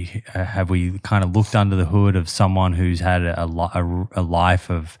 Have we kind of looked under the hood of someone who's had a life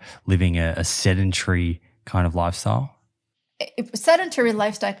of living a sedentary kind of lifestyle? Sedentary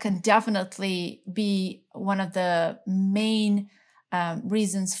lifestyle can definitely be one of the main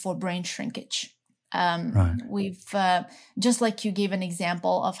reasons for brain shrinkage. Right. We've just like you gave an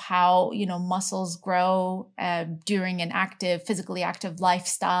example of how muscles grow during an physically active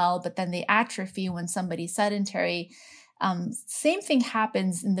lifestyle, but then they atrophy when somebody's sedentary. Same thing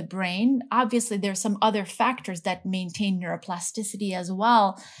happens in the brain. Obviously, there's some other factors that maintain neuroplasticity as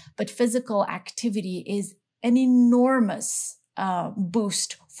well, but physical activity is an enormous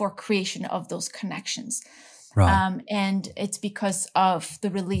boost for creation of those connections. Right. And it's because of the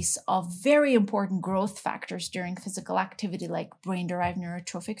release of very important growth factors during physical activity, like brain-derived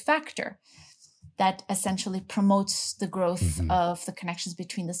neurotrophic factor, that essentially promotes the growth of the connections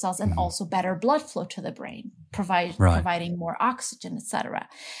between the cells and also better blood flow to the brain, providing more oxygen, et cetera.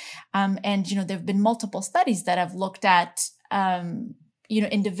 And, there have been multiple studies that have looked at,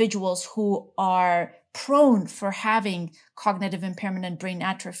 individuals who are prone for having cognitive impairment and brain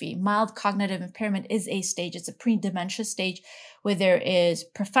atrophy. Mild cognitive impairment is a stage. It's a pre-dementia stage where there is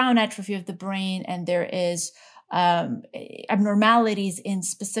profound atrophy of the brain and there is abnormalities in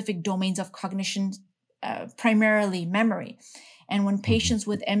specific domains of cognition, primarily memory. And when patients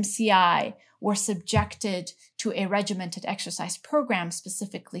with MCI were subjected to a regimented exercise program,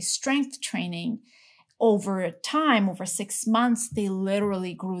 specifically strength training, over time, over 6 months, they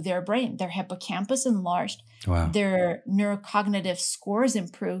literally grew their brain. Their hippocampus enlarged. Wow. Their neurocognitive scores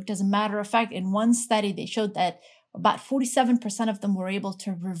improved. As a matter of fact, in one study, they showed that about 47% of them were able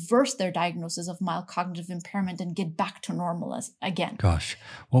to reverse their diagnosis of mild cognitive impairment and get back to normal again. Gosh,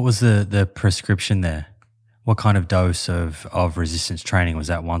 what was the prescription there? What kind of dose of resistance training was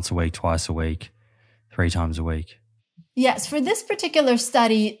that? Once a week, twice a week, 3 times a week? Yes, for this particular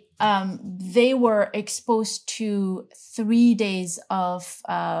study, they were exposed to 3 days of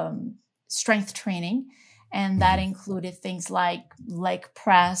strength training, and that included things like leg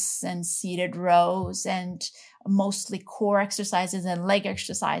press and seated rows and mostly core exercises and leg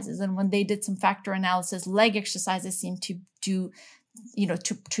exercises. And when they did some factor analysis, leg exercises seemed to do,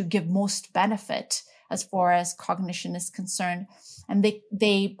 to give most benefit as far as cognition is concerned. And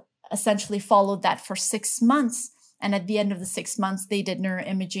they essentially followed that for 6 months. And at the end of the 6 months, they did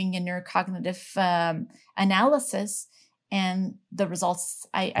neuroimaging and neurocognitive analysis, and the results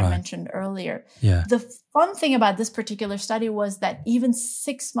I mentioned earlier. Yeah. The fun thing about this particular study was that even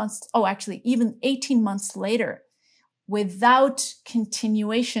 18 months later, without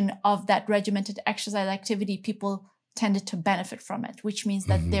continuation of that regimented exercise activity, people tended to benefit from it, which means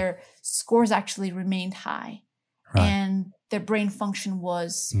that their scores actually remained high. Right. And their brain function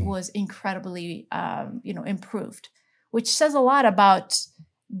was incredibly, improved, which says a lot about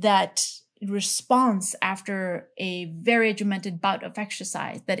that response after a very regimented bout of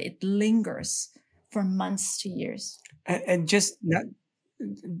exercise, that it lingers for months to years. And just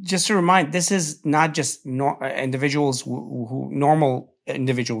just to remind, this is not just individuals who normal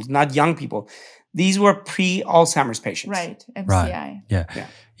individuals, not young people. These were pre-Alzheimer's patients. Right. MCI. Right.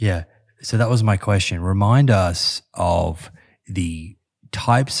 Yeah. So that was my question. Remind us of the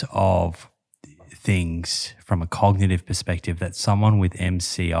types of things from a cognitive perspective that someone with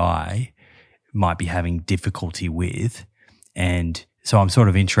MCI might be having difficulty with. And so I'm sort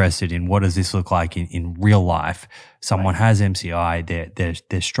of interested in, what does this look like in real life? Someone has MCI,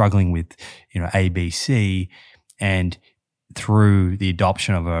 they're struggling with, ABC, and through the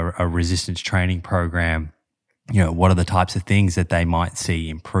adoption of a resistance training program, what are the types of things that they might see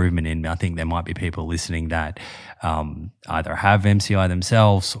improvement in? I think there might be people listening that either have MCI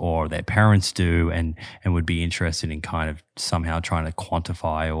themselves or their parents do, and would be interested in kind of somehow trying to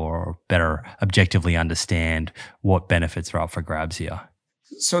quantify or better objectively understand what benefits are up for grabs here.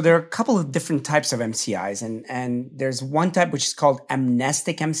 So there are a couple of different types of MCIs, and there's one type which is called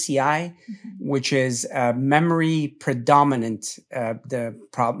amnestic MCI, which is memory predominant. The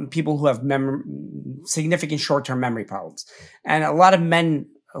problem, people who have significant short-term memory problems, and a lot of men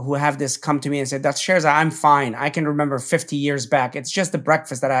who have this come to me and say, "Dr. Sherzad, I'm fine. I can remember 50 years back. It's just the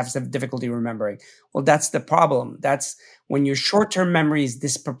breakfast that I have some difficulty remembering." Well, that's the problem. That's when your short-term memory is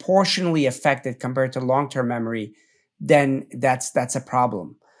disproportionately affected compared to long-term memory. Then that's a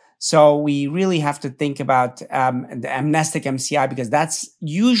problem. So we really have to think about the amnestic MCI, because that's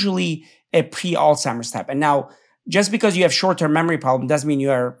usually a pre-Alzheimer's type. And now, just because you have short-term memory problem doesn't mean you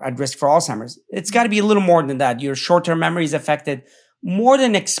are at risk for Alzheimer's. It's got to be a little more than that. Your short-term memory is affected more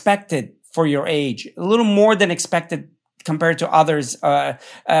than expected for your age, a little more than expected compared to others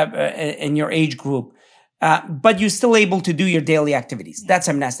in your age group. But you're still able to do your daily activities. That's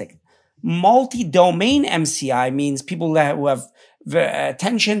amnestic. Multi-domain MCI means people who have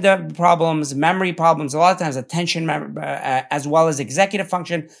attention problems, memory problems, a lot of times attention, as well as executive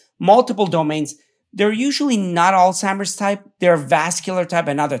function, multiple domains. They're usually not Alzheimer's type. They're vascular type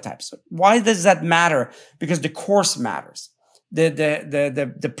and other types. Why does that matter? Because the course matters.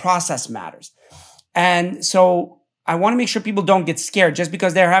 The process matters. And so I want to make sure people don't get scared. Just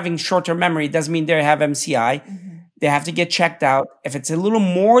because they're having short-term memory doesn't mean they have MCI. They have to get checked out. If it's a little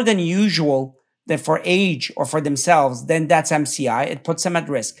more than usual than for age or for themselves, then that's MCI. It puts them at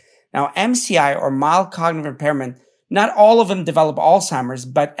risk. Now, MCI, or mild cognitive impairment, not all of them develop Alzheimer's,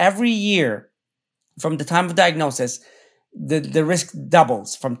 but every year from the time of diagnosis, the risk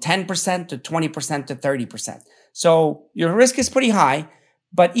doubles from 10% to 20% to 30%. So your risk is pretty high,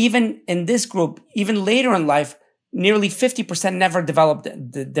 but even in this group, even later in life, nearly 50% never develop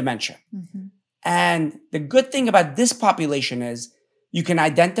the dementia. And the good thing about this population is you can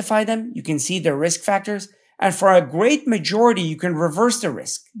identify them, you can see their risk factors, and for a great majority, you can reverse the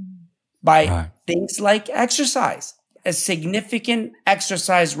risk by things like exercise, a significant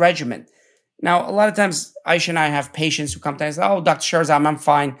exercise regimen. Now, a lot of times, Aisha and I have patients who come to us and say, "Oh, Dr. Sherzad, I'm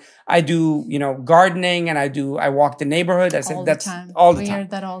fine. I do, gardening, and I walk the neighborhood." I said, "That's all the time." We hear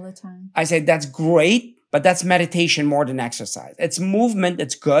that all the time. I say, "That's great, but that's meditation more than exercise. It's movement,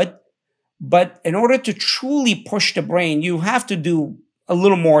 it's good. But in order to truly push the brain, you have to do a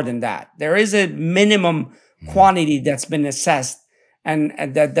little more than that. There is a minimum quantity that's been assessed and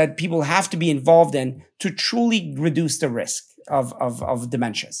that people have to be involved in to truly reduce the risk of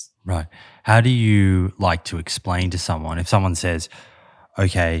dementias." Right. How do you like to explain to someone, if someone says,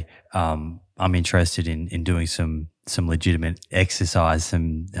 "Okay, I'm interested in doing some legitimate exercise,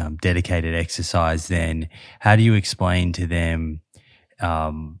 some dedicated exercise," then how do you explain to them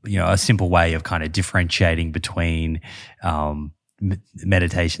a simple way of kind of differentiating between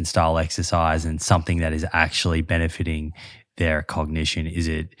meditation style exercise and something that is actually benefiting their cognition? Is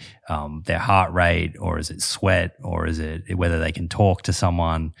it their heart rate, or is it sweat, or is it whether they can talk to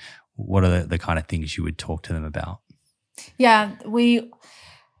someone? What are the kind of things you would talk to them about? Yeah, we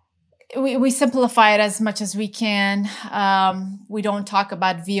simplify it as much as we can. We don't talk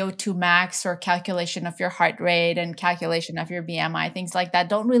about VO2 max or calculation of your heart rate and calculation of your BMI. Things like that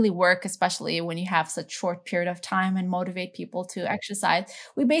don't really work, especially when you have such short period of time and motivate people to exercise.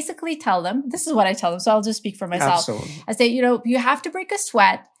 We basically tell them, this is what I tell them, so I'll just speak for myself. Absolutely. I say, you have to break a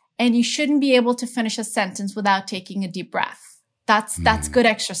sweat, and you shouldn't be able to finish a sentence without taking a deep breath. That's good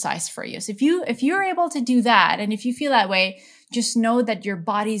exercise for you. So if you're able to do that, and if you feel that way, just know that your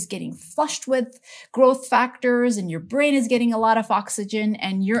body's getting flushed with growth factors and your brain is getting a lot of oxygen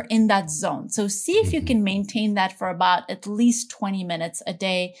and you're in that zone. So see if you can maintain that for about at least 20 minutes a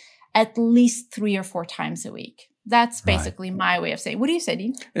day. at least 3 or 4 times a week. That's basically my way of saying. What do you say,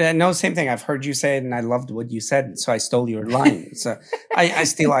 Dean? No, same thing. I've heard you say it, and I loved what you said, so I stole your line. So I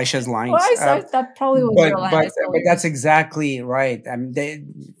steal Aisha's lines. Well, that probably was your line. But that's exactly right. I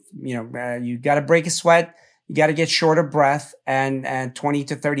mean, you got to break a sweat. You got to get short of breath, and 20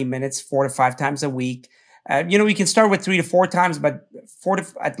 to 30 minutes, 4 to 5 times a week. We can start with 3 to 4 times, but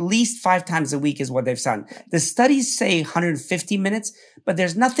at least 5 times a week is what they've found. The studies say 150 minutes, but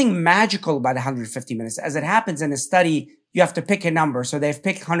there's nothing magical about 150 minutes. As it happens in a study, you have to pick a number. So they've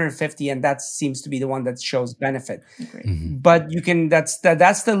picked 150, and that seems to be the one that shows benefit. Mm-hmm. But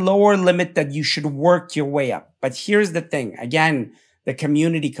that's the lower limit that you should work your way up. But here's the thing. Again, the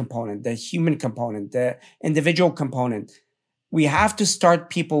community component, the human component, the individual component. We have to start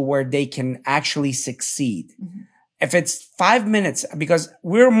people where they can actually succeed. Mm-hmm. If it's 5 minutes, because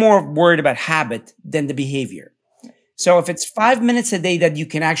we're more worried about habit than the behavior. So if it's 5 minutes a day that you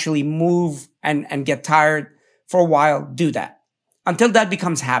can actually move and get tired for a while, do that until that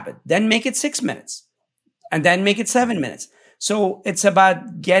becomes habit. Then make it 6 minutes and then make it 7 minutes. So it's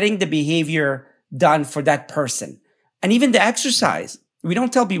about getting the behavior done for that person. And even the exercise. We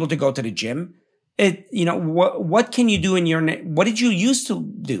don't tell people to go to the gym. What can you do what did you used to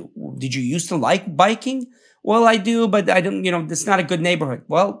do? Did you used to like biking? Well, I do, but I don't, it's not a good neighborhood.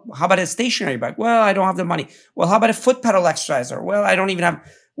 Well, how about a stationary bike? Well, I don't have the money. Well, how about a foot pedal exerciser? Well, I don't even have,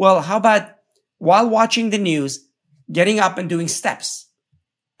 how about while watching the news, getting up and doing steps?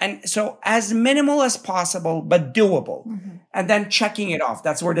 And so as minimal as possible, but doable. Mm-hmm. And then checking it off.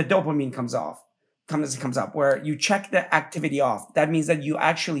 That's where the dopamine comes up, where you check the activity off. That means that you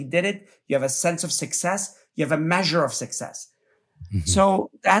actually did it. You have a sense of success. You have a measure of success. Mm-hmm.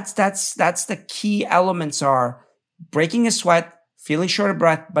 So that's the key elements are breaking a sweat, feeling short of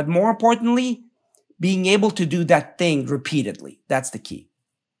breath, but more importantly, being able to do that thing repeatedly. That's the key.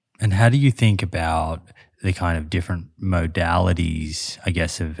 And how do you think about the kind of different modalities, I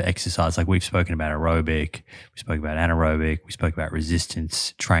guess, of exercise? Like we've spoken about aerobic, we spoke about anaerobic, we spoke about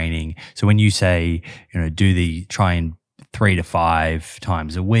resistance training. So when you say, try and 3 to 5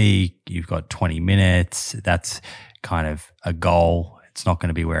 times a week, you've got 20 minutes, that's kind of a goal. It's not going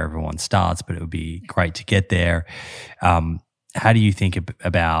to be where everyone starts, but it would be great to get there. How do you think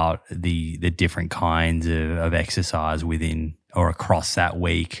about the different kinds of exercise within or across that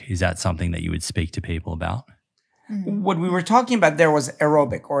week? Is that something that you would speak to people about? What we were talking about there was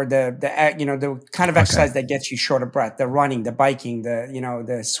aerobic, or the kind of exercise that gets you short of breath, the running, the biking,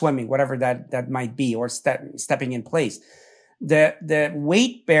 the swimming, whatever that might be, or stepping in place. The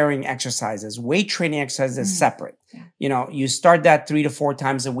weight bearing exercises, weight training exercises is separate. Yeah. You start that 3 to 4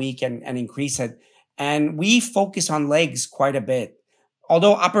 times a week and increase it. And we focus on legs quite a bit.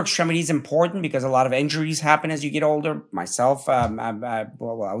 Although upper extremity is important because a lot of injuries happen as you get older. Myself, I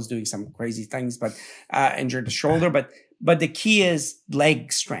was doing some crazy things, but injured the shoulder. But the key is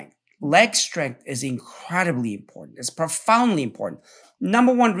leg strength. Leg strength is incredibly important. It's profoundly important.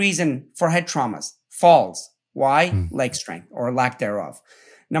 Number one reason for head traumas, falls. Why? Leg strength or lack thereof.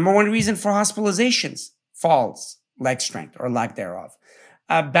 Number one reason for hospitalizations, falls, leg strength or lack thereof.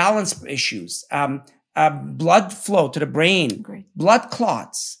 Balance issues, blood flow to the brain, blood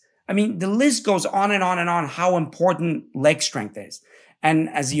clots. I mean, the list goes on and on and on how important leg strength is. And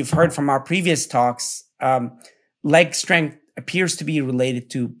as you've heard from our previous talks, leg strength appears to be related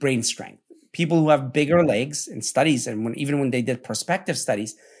to brain strength. People who have bigger legs in studies, and even when they did prospective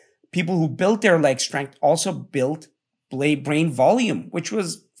studies, people who built their leg strength also built brain volume, which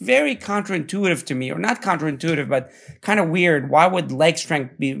was very counterintuitive to me, or not counterintuitive, but kind of weird. Why would leg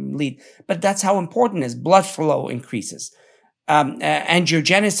strength lead? But that's how important it is. Blood flow increases.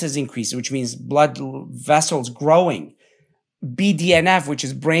 Angiogenesis increases, which means blood vessels growing. BDNF, which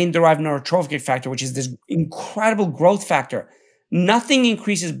is brain-derived neurotrophic factor, which is this incredible growth factor. Nothing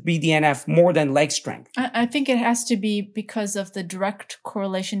increases BDNF more than leg strength. I think it has to be because of the direct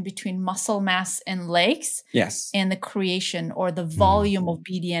correlation between muscle mass in legs, and the creation or the volume of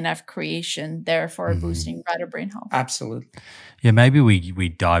BDNF creation, therefore boosting better brain health. Absolutely. Yeah, maybe we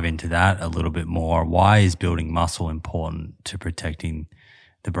dive into that a little bit more. Why is building muscle important to protecting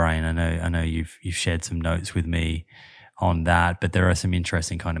the brain? I know you've shared some notes with me on that, but there are some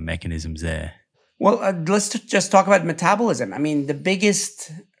interesting kind of mechanisms there. Well, let's just talk about metabolism. I mean, the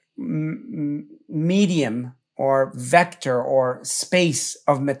biggest medium or vector or space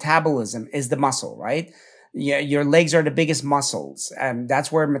of metabolism is the muscle, right? Yeah, your legs are the biggest muscles, and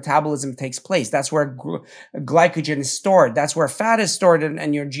that's where metabolism takes place. That's where glycogen is stored. That's where fat is stored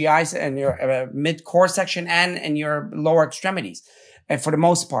in your GI and your mid-core section and in your lower extremities, and for the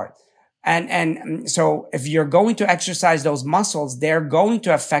most part. And so if you're going to exercise those muscles, they're going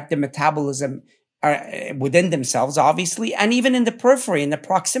to affect the metabolism within themselves, obviously, and even in the periphery, in the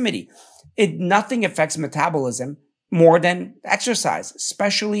proximity. Nothing affects metabolism more than exercise,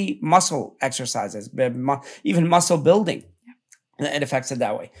 especially muscle exercises, even muscle building. It affects it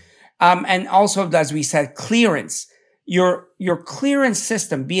that way. And also, as we said, clearance. Your clearance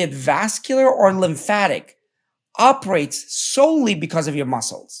system, be it vascular or lymphatic, operates solely because of your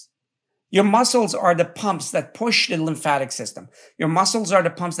muscles. Your muscles are the pumps that push the lymphatic system. Your muscles are the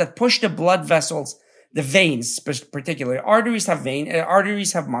pumps that push the blood vessels, the veins, particularly. Arteries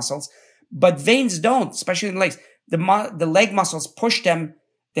have muscles, but veins don't, especially in legs. The leg muscles push them.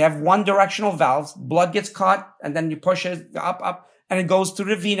 They have one directional valves. Blood gets caught, and then you push it up, and it goes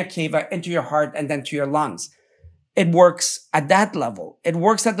through the vena cava into your heart and then to your lungs. It works at that level. It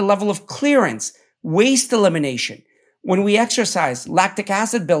works at the level of clearance, waste elimination. When we exercise, lactic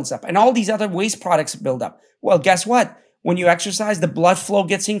acid builds up and all these other waste products build up. Well, guess what? When you exercise, the blood flow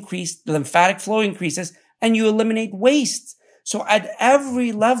gets increased, the lymphatic flow increases, and you eliminate waste. So at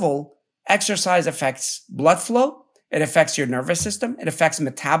every level, exercise affects blood flow. It affects your nervous system. It affects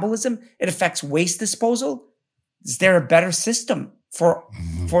metabolism. It affects waste disposal. Is there a better system for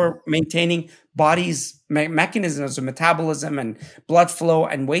maintaining body's mechanisms of metabolism and blood flow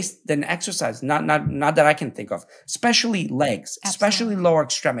and waste than exercise? Not that I can think of, especially legs, especially lower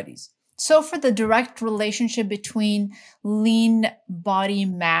extremities. So for the direct relationship between lean body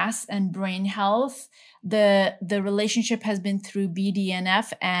mass and brain health, the relationship has been through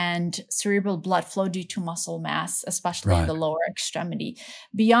BDNF and cerebral blood flow due to muscle mass, especially in the lower extremity.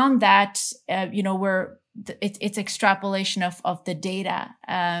 Beyond that, it's extrapolation of the data,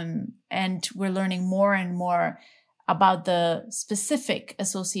 and we're learning more and more about the specific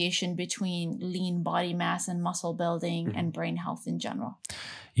association between lean body mass and muscle building and brain health in general.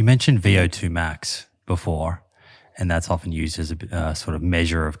 You mentioned VO2 max before, and that's often used as a sort of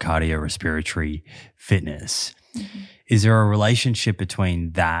measure of cardiorespiratory fitness. Mm-hmm. Is there a relationship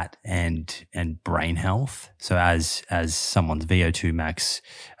between that and brain health? So as someone's VO2 max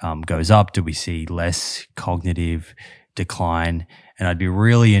goes up, do we see less cognitive decline? And I'd be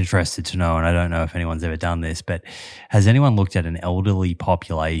really interested to know, and I don't know if anyone's ever done this, but has anyone looked at an elderly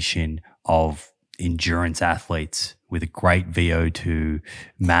population of endurance athletes with a great VO2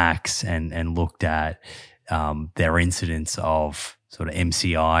 max and looked at their incidence of sort of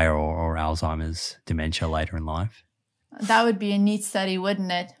MCI or Alzheimer's dementia later in life? That would be a neat study,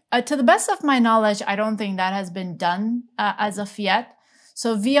 wouldn't it? To the best of my knowledge, I don't think that has been done as of yet.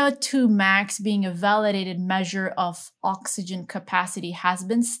 So VO2 max being a validated measure of oxygen capacity has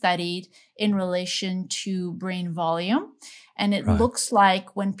been studied in relation to brain volume. And it looks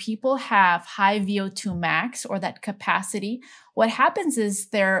like when people have high VO2 max or that capacity, what happens is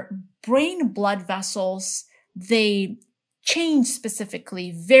their brain blood vessels, they change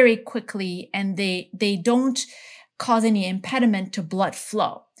specifically very quickly, and they don't cause any impediment to blood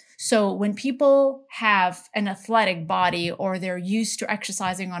flow. So when people have an athletic body or they're used to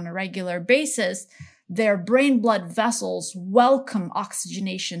exercising on a regular basis, their brain blood vessels welcome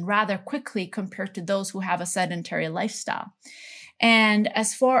oxygenation rather quickly compared to those who have a sedentary lifestyle. And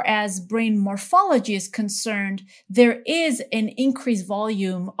as far as brain morphology is concerned, there is an increased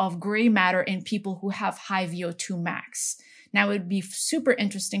volume of gray matter in people who have high VO2 max. Now, it would be super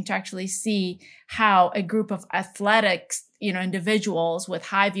interesting to actually see how a group of athletics, individuals with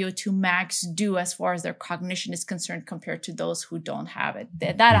high VO2 max do as far as their cognition is concerned compared to those who don't have it.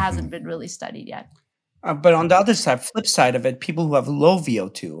 That hasn't been really studied yet. But on the other side, flip side of it, people who have low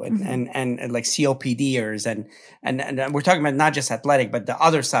VO2 and like COPDers and we're talking about not just athletic, but the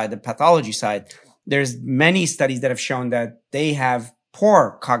other side, the pathology side, there's many studies that have shown that they have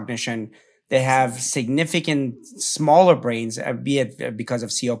poor cognition. They have significant smaller brains, be it because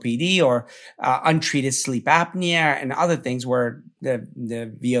of COPD or untreated sleep apnea and other things where the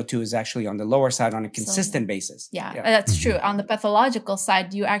VO2 is actually on the lower side on a consistent basis. Yeah, that's true. On the pathological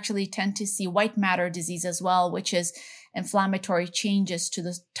side, you actually tend to see white matter disease as well, which is inflammatory changes to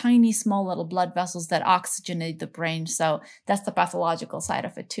the tiny, small little blood vessels that oxygenate the brain. So that's the pathological side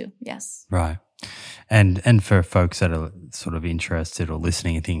of it too. Yes. Right. And for folks that are sort of interested or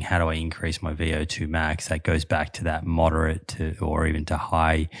listening and thinking, how do I increase my VO2 max? That goes back to that moderate to or even to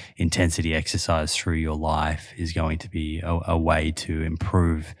high intensity exercise through your life is going to be a way to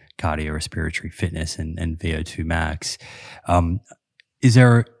improve cardiorespiratory fitness and VO2 max. Is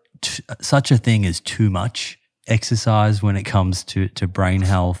there such a thing as too much exercise when it comes to brain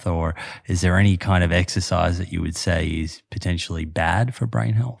health, or is there any kind of exercise that you would say is potentially bad for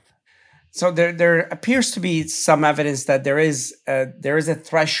brain health? So there appears to be some evidence that there is a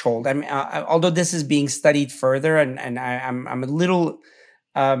threshold. I mean, although this is being studied further, and I'm a little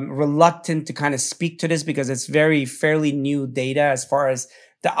reluctant to kind of speak to this because it's fairly new data as far as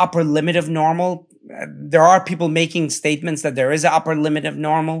the upper limit of normal. There are people making statements that there is an upper limit of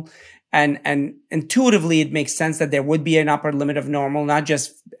normal, and intuitively it makes sense that there would be an upper limit of normal, not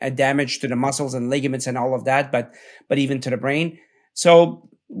just a damage to the muscles and ligaments and all of that, but even to the brain. So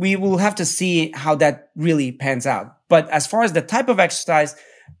we will have to see how that really pans out. But as far as the type of exercise,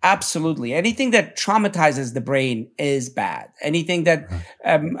 absolutely. Anything that traumatizes the brain is bad. Anything that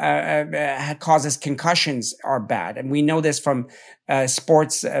causes concussions are bad. And we know this from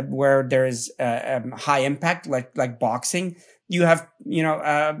sports where there is high impact, like boxing. You have,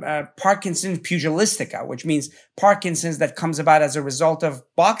 Parkinson's pugilistica, which means Parkinson's that comes about as a result of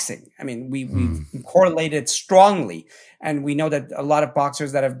boxing. I mean, we've correlated strongly. And we know that a lot of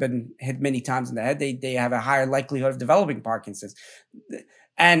boxers that have been hit many times in the head, they have a higher likelihood of developing Parkinson's.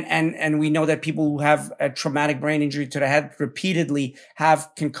 And we know that people who have a traumatic brain injury to the head repeatedly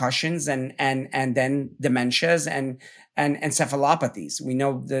have concussions and then dementias and encephalopathies. We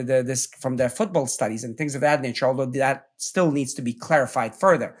know this from the football studies and things of that nature, although that still needs to be clarified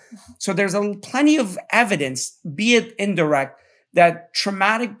further. So there's plenty of evidence, be it indirect, that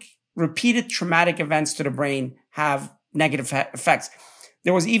repeated traumatic events to the brain have negative effects.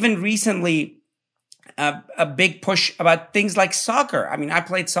 There was even recently a big push about things like soccer. I mean, I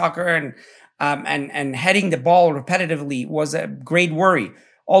played soccer and heading the ball repetitively was a great worry.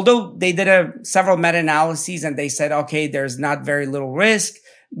 Although they did several meta-analyses and they said, okay, there's not very little risk.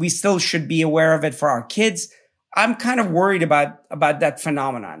 We still should be aware of it for our kids. I'm kind of worried about that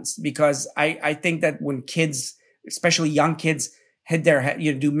phenomenon because I think that when kids, especially young kids, hit their head,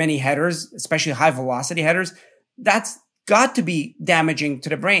 do many headers, especially high velocity headers, that's got to be damaging to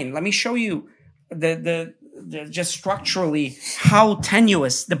the brain. Let me show you the just structurally how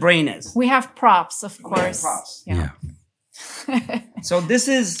tenuous the brain is. We have props, of course. Props. Yeah. So this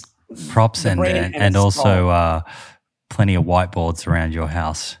is props and also plenty of whiteboards around your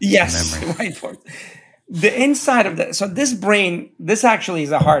house. Yes, whiteboard. The inside of this actually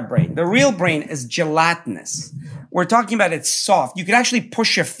is a hard brain. The real brain is gelatinous. We're talking about it's soft. You can actually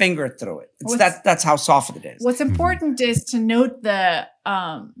push your finger through it. That's how soft it is. What's important is to note the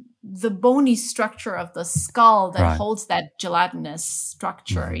bony structure of the skull that holds that gelatinous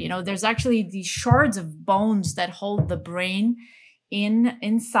structure. There's actually these shards of bones that hold the brain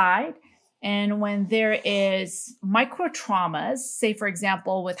inside. And when there is micro traumas, say, for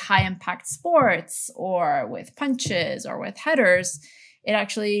example, with high impact sports or with punches or with headers, it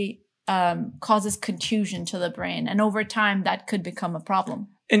actually causes contusion to the brain. And over time, that could become a problem.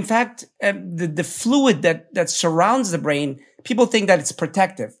 In fact, the fluid that surrounds the brain, people think that it's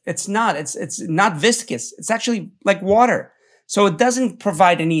protective. It's not. It's not viscous. It's actually like water. So it doesn't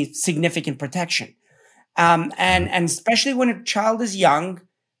provide any significant protection. And especially when a child is young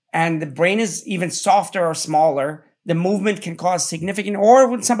and the brain is even softer or smaller, the movement can cause significant, or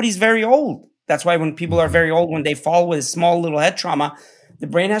when somebody's very old. That's why when people are very old, when they fall with a small little head trauma, the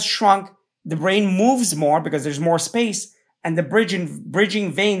brain has shrunk, the brain moves more because there's more space, and the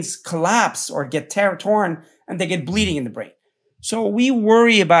bridging veins collapse or get torn, and they get bleeding in the brain. So we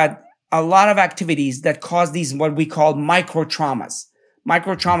worry about a lot of activities that cause these, what we call micro traumas.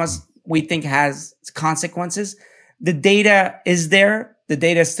 Micro traumas, we think, has consequences. The data is there. The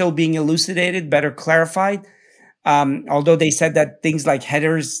data is still being elucidated, better clarified. Although they said that things like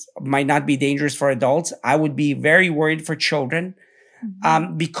headers might not be dangerous for adults, I would be very worried for children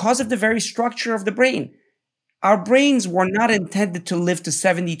because of the very structure of the brain. Our brains were not intended to live to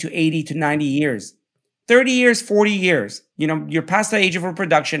 70 to 80 to 90 years. 30 years, 40 years. You're past the age of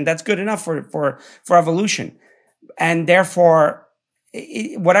reproduction. That's good enough for evolution. And therefore,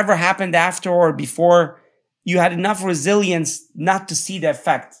 whatever happened after or before, you had enough resilience not to see the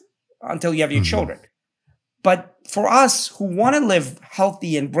effect until you have your children. But for us who want to live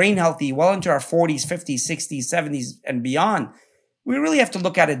healthy and brain healthy well into our 40s, 50s, 60s, 70s, and beyond, we really have to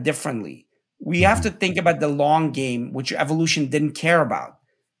look at it differently. We have to think about the long game, which evolution didn't care about.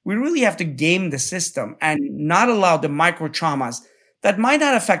 We really have to game the system and not allow the micro traumas that might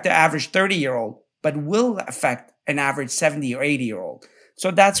not affect the average 30-year-old, but will affect an average 70 or 80-year-old.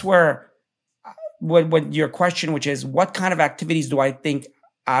 So that's where what your question, which is what kind of activities do I think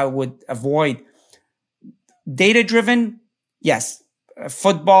I would avoid? Data-driven, yes.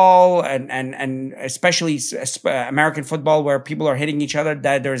 Football and especially American football where people are hitting each other,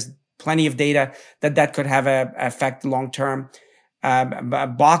 that there's plenty of data that could have an effect long-term.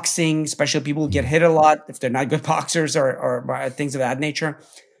 Boxing, especially people who get hit a lot if they're not good boxers or things of that nature.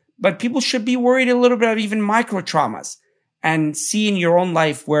 but people should be worried a little bit of even micro traumas and see in your own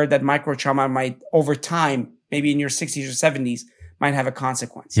life where that micro trauma might over time, maybe in your 60s or 70s, might have a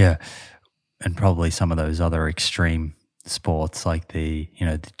consequence. Yeah. And probably some of those other extreme sports like the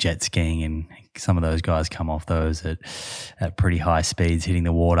jet skiing, and some of those guys come off those at pretty high speeds hitting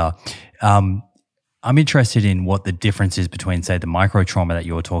the water. I'm interested in what the difference is between, say, the micro trauma that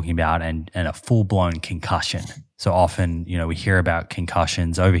you're talking about and a full-blown concussion. So often, we hear about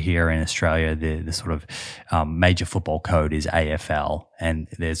concussions over here in Australia. The sort of major football code is AFL, and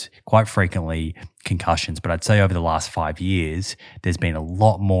there's quite frequently concussions. But I'd say over the last 5 years, there's been a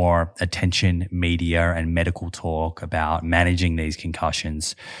lot more attention, media, and medical talk about managing these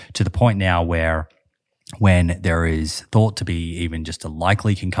concussions, to the point now where when there is thought to be even just a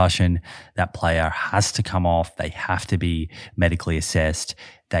likely concussion, that player has to come off. They have to be medically assessed.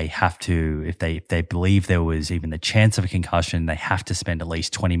 They have to, if they believe there was even the chance of a concussion, they have to spend at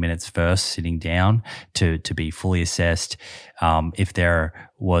least 20 minutes first sitting down to be fully assessed. If there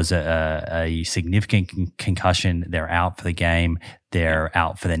was a significant concussion, they're out for the game. They're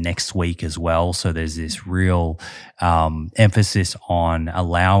out for the next week as well. So there's this real emphasis on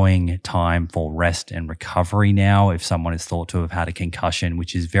allowing time for rest and recovery now if someone is thought to have had a concussion,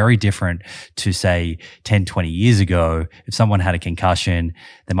 which is very different to, say, 10, 20 years ago. If someone had a concussion,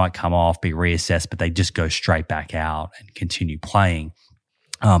 they might come off, be reassessed, but they just go straight back out and continue playing.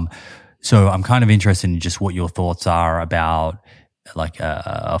 So I'm kind of interested in just what your thoughts are about like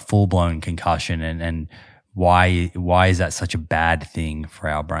a full-blown concussion and why is that such a bad thing for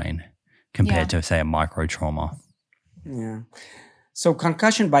our brain compared to, say, a micro trauma? Yeah. So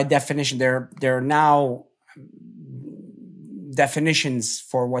concussion, by definition, there are now definitions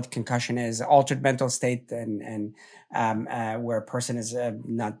for what concussion is: altered mental state, and where a person is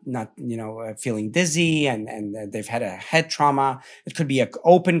not feeling dizzy, and they've had a head trauma. It could be an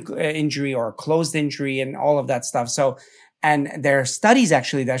open injury or a closed injury, and all of that stuff. So. And there are studies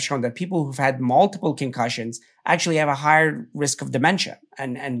actually that have shown that people who've had multiple concussions actually have a higher risk of dementia.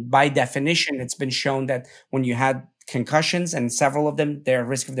 And by definition, it's been shown that when you had concussions and several of them, their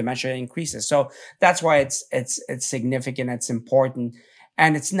risk of dementia increases. So that's why it's significant. It's important.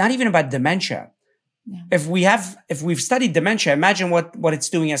 And it's not even about dementia. Yeah. If we've studied dementia, imagine what it's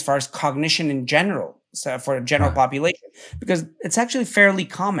doing as far as cognition in general. So for a general population, because it's actually fairly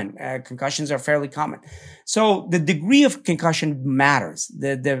common. Concussions are fairly common. So the degree of concussion matters.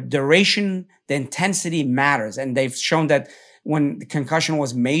 The duration, the intensity matters. And they've shown that when the concussion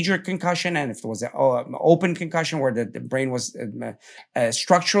was major concussion, and if it was an open concussion where the brain was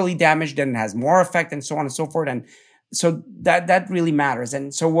structurally damaged, then it has more effect, and so on and so forth. And so that really matters.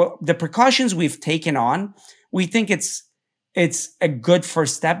 And so the precautions we've taken on, we think it's a good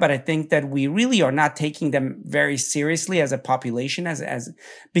first step, but I think that we really are not taking them very seriously as a population,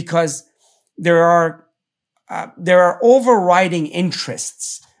 because there are overriding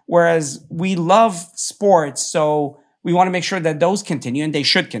interests. Whereas we love sports, so we want to make sure that those continue, and they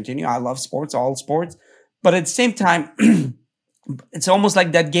should continue. I love sports, all sports, but at the same time, it's almost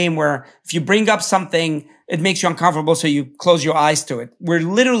like that game where if you bring up something, it makes you uncomfortable, so you close your eyes to it. We're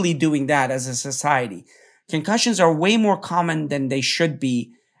literally doing that as a society. Concussions are way more common than they should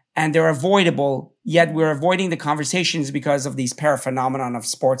be, and they're avoidable, yet we're avoiding the conversations because of these paraphenomenon of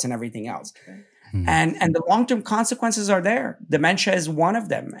sports and everything else. Mm-hmm. And the long-term consequences are there. Dementia is one of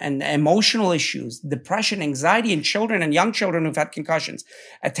them, and emotional issues, depression, anxiety in children and young children who've had concussions,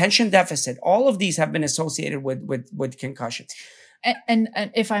 attention deficit, all of these have been associated with concussions. And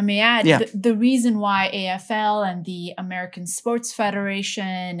if I may add, the reason why AFL and the American Sports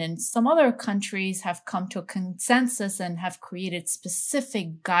Federation and some other countries have come to a consensus and have created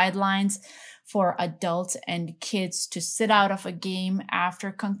specific guidelines for adults and kids to sit out of a game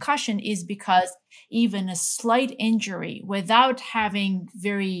after concussion is because even a slight injury without having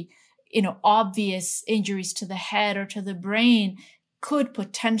very, obvious injuries to the head or to the brain could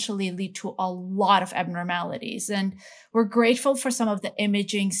potentially lead to a lot of abnormalities. And we're grateful for some of the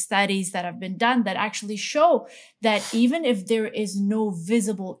imaging studies that have been done that actually show that even if there is no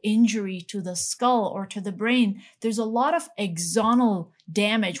visible injury to the skull or to the brain, there's a lot of axonal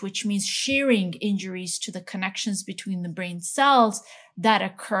damage, which means shearing injuries to the connections between the brain cells that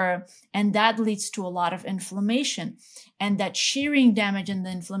occur. And that leads to a lot of inflammation. And that shearing damage and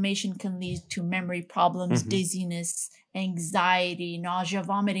the inflammation can lead to memory problems, dizziness, anxiety, nausea,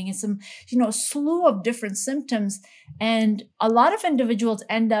 vomiting, and some, slew of different symptoms. And a lot of individuals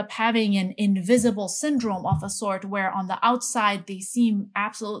end up having an invisible syndrome of a sort where on the outside they seem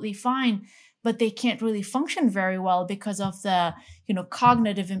absolutely fine, but they can't really function very well because of the,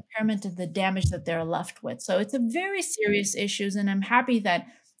 cognitive impairment and the damage that they're left with. So it's a very serious issue. And I'm happy that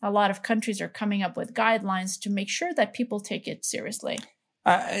a lot of countries are coming up with guidelines to make sure that people take it seriously.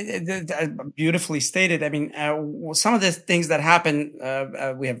 Beautifully stated. I mean, some of the things that happen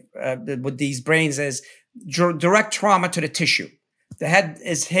we have with these brains is direct trauma to the tissue. The head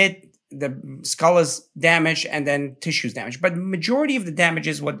is hit, the skull is damaged, and then tissue is damaged. But the majority of the damage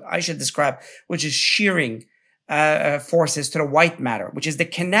is what I should describe, which is shearing forces to the white matter, which is the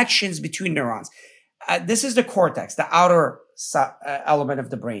connections between neurons. This is the cortex, the outer element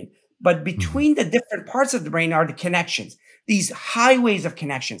of the brain. But between the different parts of the brain are the connections, these highways of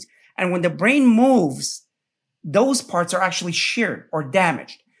connections. And when the brain moves, those parts are actually sheared or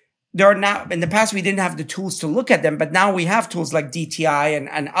damaged. There are now, in the past, we didn't have the tools to look at them, but now we have tools like DTI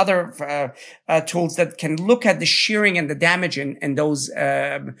and other tools that can look at the shearing and the damage in those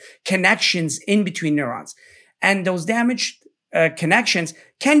connections in between neurons. And those damaged connections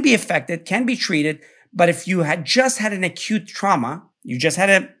can be affected, can be treated. But if you had just had an acute trauma, you just had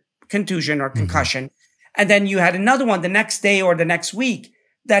a contusion or concussion, and then you had another one the next day or the next week,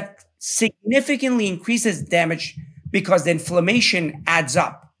 that significantly increases damage because the inflammation adds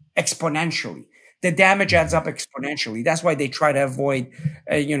up exponentially. The damage adds up exponentially. That's why they try to avoid,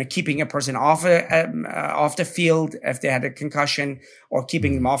 keeping a person off the field if they had a concussion, or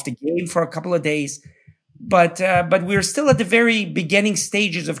keeping them off the game for a couple of days. But we're still at the very beginning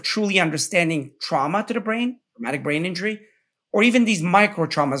stages of truly understanding trauma to the brain, traumatic brain injury, or even these micro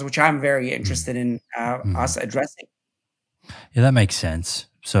traumas, which I'm very interested in us addressing. Yeah, that makes sense.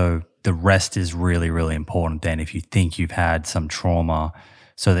 So the rest is really, really important then if you think you've had some trauma,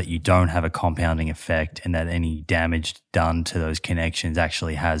 so that you don't have a compounding effect and that any damage done to those connections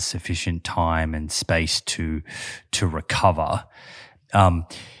actually has sufficient time and space to recover.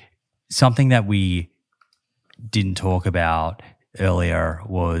 Something that we didn't talk about earlier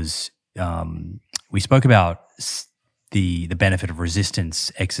was we spoke about the benefit of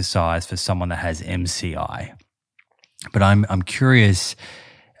resistance exercise for someone that has MCI. But I'm curious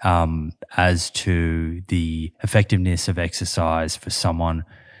as to the effectiveness of exercise for someone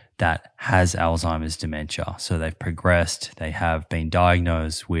that has Alzheimer's dementia. So they've progressed, they have been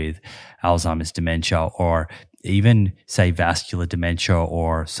diagnosed with Alzheimer's dementia, or even say vascular dementia,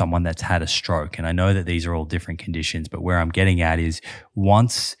 or someone that's had a stroke. And I know that these are all different conditions, but where I'm getting at is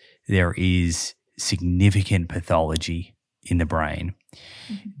once there is significant pathology in the brain,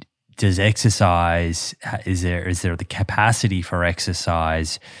 does exercise, is there the capacity for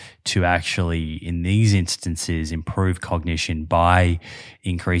exercise to actually, in these instances, improve cognition by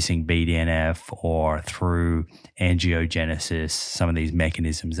increasing BDNF or through angiogenesis, some of these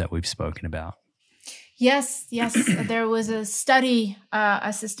mechanisms that we've spoken about? Yes. There was a study,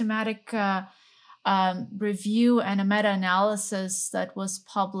 a systematic review and a meta-analysis that was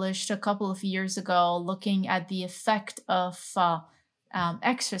published a couple of years ago looking at the effect of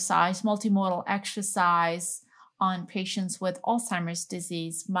exercise, multimodal exercise on patients with Alzheimer's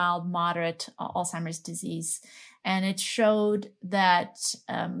disease, mild, moderate Alzheimer's disease. And it showed that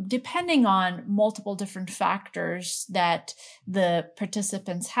depending on multiple different factors that the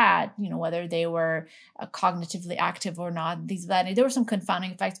participants had, whether they were cognitively active or not, there were some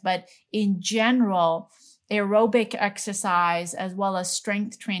confounding effects, but in general, aerobic exercise as well as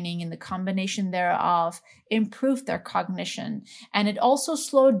strength training and the combination thereof improved their cognition. And it also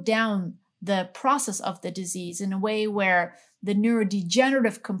slowed down the process of the disease in a way where the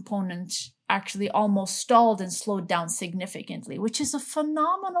neurodegenerative component actually almost stalled and slowed down significantly, which is a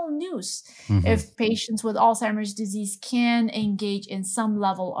phenomenal news. If patients with Alzheimer's disease can engage in some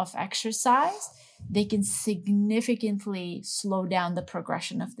level of exercise, they can significantly slow down the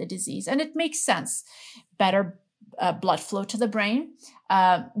progression of the disease. And it makes sense. Better blood flow to the brain,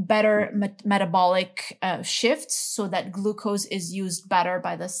 better metabolic shifts so that glucose is used better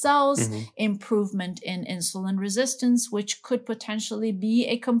by the cells, improvement in insulin resistance, which could potentially be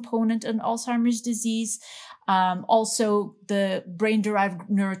a component in Alzheimer's disease. Also, the brain-derived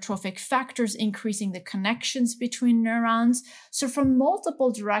neurotrophic factors increasing the connections between neurons. So from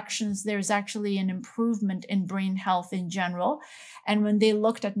multiple directions, there's actually an improvement in brain health in general. And when they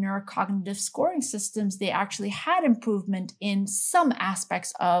looked at neurocognitive scoring systems, they actually had improvement in some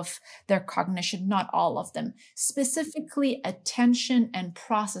aspects of their cognition, not all of them. Specifically, attention and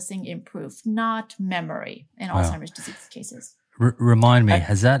processing improved, not memory in Alzheimer's disease cases. Remind me,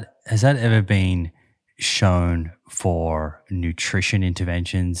 has that ever been shown for nutrition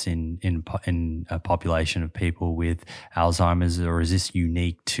interventions in a population of people with Alzheimer's, or is this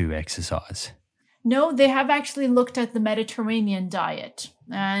unique to exercise? No, they have actually looked at the Mediterranean diet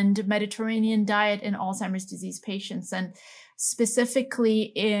in Alzheimer's disease patients. And specifically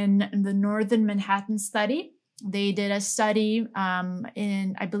in the Northern Manhattan study, They did a study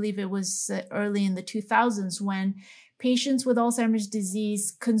I believe it was early in the 2000s, when patients with Alzheimer's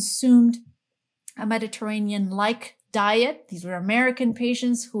disease consumed a Mediterranean-like diet. These were American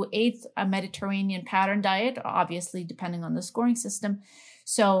patients who ate a Mediterranean pattern diet, obviously depending on the scoring system.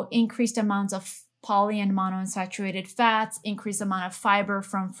 So increased amounts of poly and monounsaturated fats, increased amount of fiber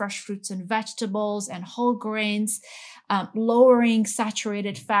from fresh fruits and vegetables and whole grains, lowering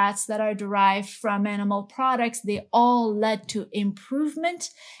saturated fats that are derived from animal products. They all led to improvement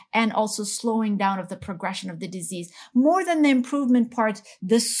and also slowing down of the progression of the disease. More than the improvement part,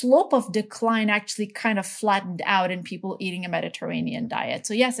 the slope of decline actually kind of flattened out in people eating a Mediterranean diet.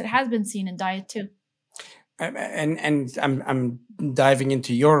 So yes, it has been seen in diet too. And I'm diving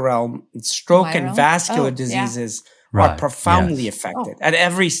into your realm. Stroke and vascular diseases are profoundly affected at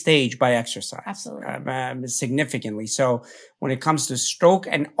every stage by exercise. Absolutely. Significantly. So when it comes to stroke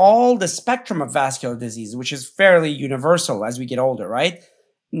and all the spectrum of vascular disease, which is fairly universal as we get older, right?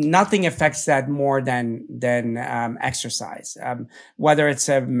 Nothing affects that more than exercise. Whether it's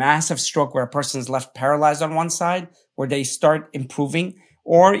a massive stroke where a person is left paralyzed on one side, where they start improving,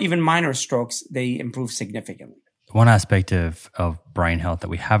 or even minor strokes, they improve significantly. One aspect of brain health that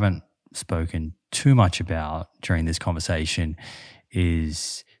we haven't spoken too much about during this conversation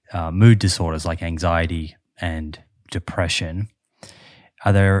is mood disorders like anxiety and depression.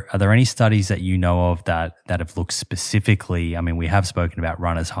 Are there any studies that you know of that have looked specifically? I mean, we have spoken about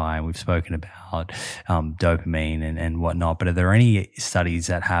runner's high and we've spoken about dopamine and whatnot, but are there any studies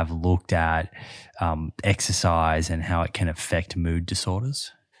that have looked at exercise and how it can affect mood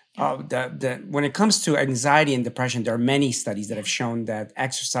disorders? When it comes to anxiety and depression, there are many studies that have shown that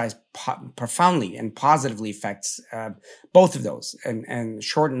exercise profoundly and positively affects both of those, and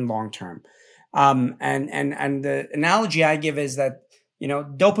short and long term. And the analogy I give is that,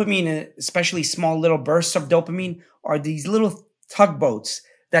 dopamine, especially small little bursts of dopamine, are these little tugboats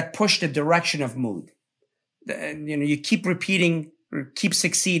that push the direction of mood. You keep repeating, keep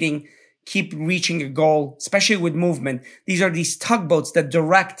succeeding, keep reaching a goal, especially with movement. These are these tugboats that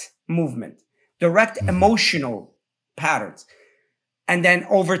direct movement, direct emotional patterns. And then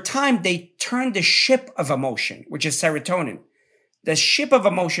over time, they turn the ship of emotion, which is serotonin. The ship of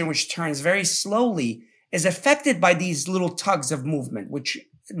emotion, which turns very slowly, is affected by these little tugs of movement, which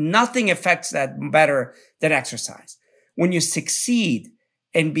nothing affects that better than exercise. When you succeed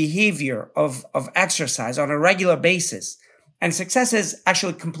in behavior of exercise on a regular basis, and success is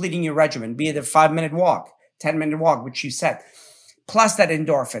actually completing your regimen, be it a 5-minute walk, 10-minute walk, which you said, plus that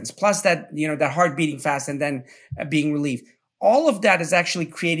endorphins, plus that, that heart beating fast and then being relieved. All of that is actually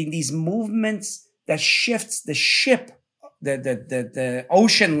creating these movements that shifts the ship, the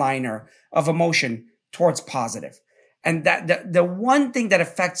ocean liner of emotion towards positive. And that the one thing that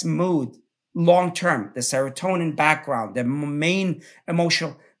affects mood long-term, the serotonin background, the main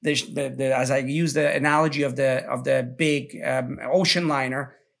emotional, as I use the analogy of the big ocean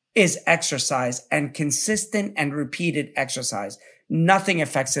liner, is exercise, and consistent and repeated exercise. Nothing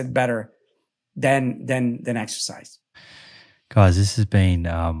affects it better than exercise. Guys, this has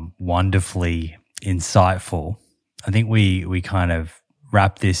been wonderfully insightful. I think we kind of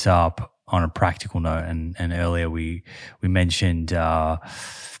wrap this up on a practical note, and earlier we mentioned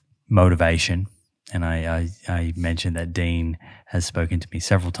motivation. And I mentioned that Dean has spoken to me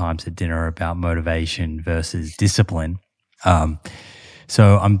several times at dinner about motivation versus discipline.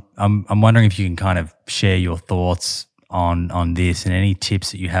 So I'm wondering if you can kind of share your thoughts on this and any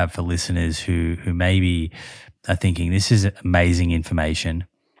tips that you have for listeners who maybe are thinking, this is amazing information.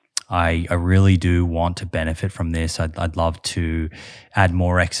 I really do want to benefit from this. I'd love to add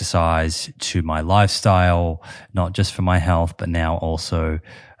more exercise to my lifestyle, not just for my health, but now also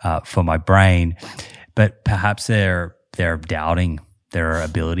for my brain. But perhaps they're doubting their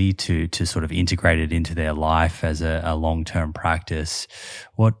ability to sort of integrate it into their life as a long-term practice.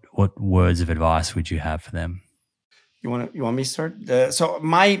 What words of advice would you have for them? You want me to start? So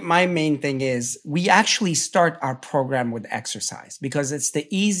my main thing is we actually start our program with exercise because it's the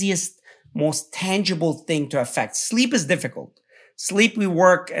easiest, most tangible thing to affect. Sleep is difficult. Sleep, we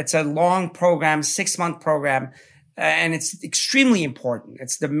work. It's a long program, 6-month program, and it's extremely important.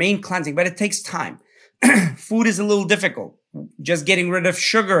 It's the main cleansing, but it takes time. Food is a little difficult. Just getting rid of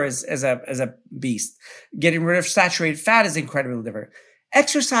sugar is a beast. Getting rid of saturated fat is incredibly difficult.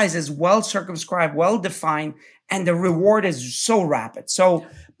 Exercise is well circumscribed, well defined, and the reward is so rapid. So,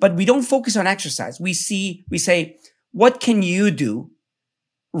 but we don't focus on exercise. We say, what can you do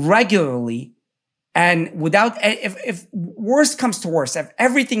regularly? And without, if worst comes to worst, if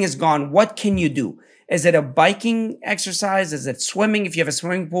everything is gone, what can you do? Is it a biking exercise? Is it swimming if you have a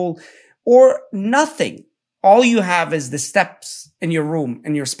swimming pool? Or nothing? all you have is the steps in your room,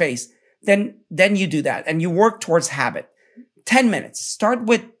 in your space, then you do that and you work towards habit. 10 minutes. Start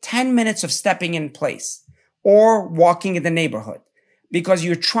with 10 minutes of stepping in place or walking in the neighborhood because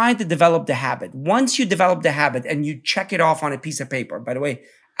you're trying to develop the habit. Once you develop the habit and you check it off on a piece of paper, by the way,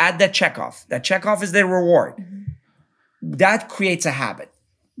 add that check off. That check off is the reward. Mm-hmm. That creates a habit.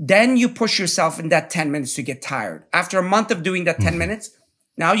 Then you push yourself in that 10 minutes to get tired. After a month of doing that 10 minutes,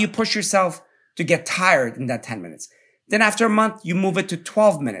 now you push yourself to get tired in that 10 minutes. Then after a month, you move it to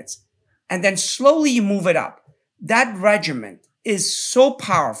 12 minutes. And then slowly you move it up. That regimen is so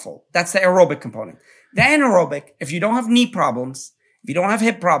powerful. That's the aerobic component. The anaerobic, if you don't have knee problems, if you don't have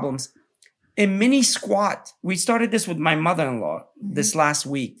hip problems, a mini squat. We started this with my mother-in-law this last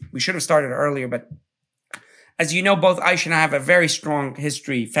week. We should have started earlier, but as you know, both Aisha and I have a very strong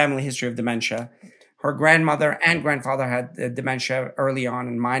family history of dementia. Her grandmother and grandfather had dementia early on,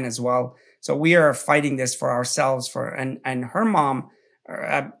 and mine as well. So we are fighting this for ourselves. And her mom,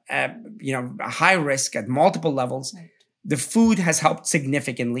 a high risk at multiple levels. Right. The food has helped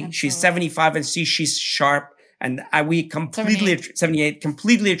significantly. Absolutely. She's 75 and she's sharp. And we completely, 78,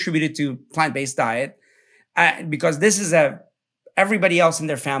 completely attributed to plant-based diet because this is everybody else in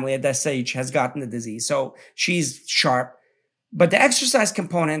their family at this age has gotten the disease. So she's sharp. But the exercise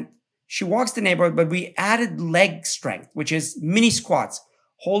component, she walks the neighborhood, but we added leg strength, which is mini squats,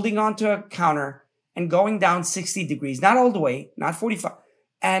 holding onto a counter and going down 60 degrees, not all the way, not 45,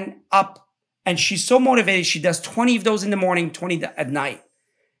 and up. And she's so motivated. She does 20 of those in the morning, 20 at night.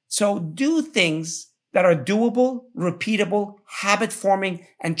 So do things that are doable, repeatable, habit forming,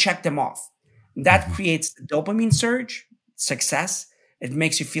 and check them off. That creates the dopamine surge, success. It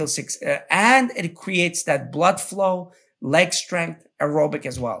makes you feel and it creates that blood flow, leg strength, aerobic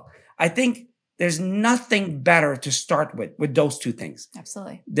as well. I think there's nothing better to start with those two things.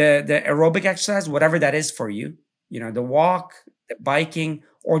 Absolutely. The aerobic exercise, whatever that is for you, the walk, the biking,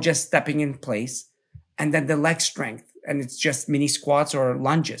 or just stepping in place, and then the leg strength, and it's just mini squats or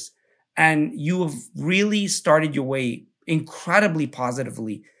lunges. And you have really started your way incredibly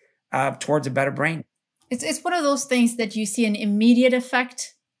positively towards a better brain. It's one of those things that you see an immediate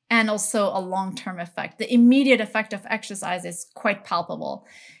effect and also a long-term effect. The immediate effect of exercise is quite palpable.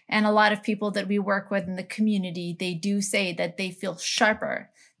 And a lot of people that we work with in the community, they do say that they feel sharper,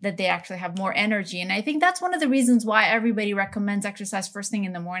 that they actually have more energy. And I think that's one of the reasons why everybody recommends exercise first thing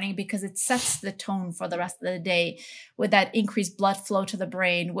in the morning, because it sets the tone for the rest of the day with that increased blood flow to the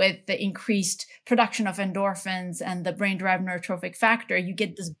brain, with the increased production of endorphins and the brain-derived neurotrophic factor. You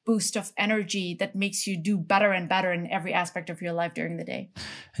get this boost of energy that makes you do better and better in every aspect of your life during the day.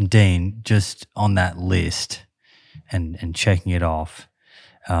 And Dean, just on that list and checking it off,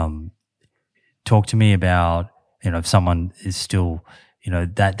 talk to me about, if someone is still,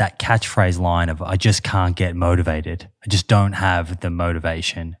 that catchphrase line of, I just can't get motivated. I just don't have the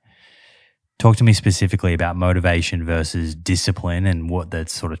motivation. Talk to me specifically about motivation versus discipline and what the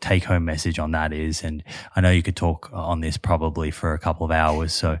sort of take-home message on that is. And I know you could talk on this probably for a couple of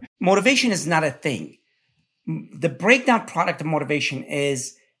hours. So motivation is not a thing. The breakdown product of motivation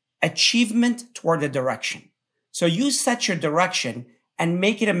is achievement toward a direction. So you set your direction and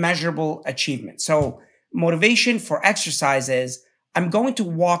make it a measurable achievement. So motivation for exercise is, I'm going to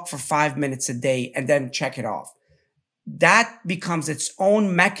walk for 5 minutes a day and then check it off. That becomes its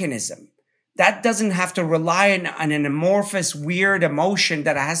own mechanism. That doesn't have to rely on an amorphous, weird emotion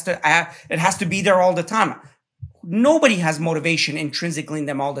that it has to be there all the time. Nobody has motivation intrinsically in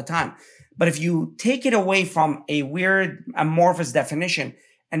them all the time. But if you take it away from a weird, amorphous definition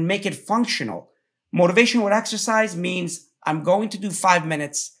and make it functional, motivation with exercise means I'm going to do 5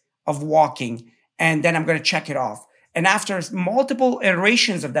 minutes of walking and then I'm going to check it off. And after multiple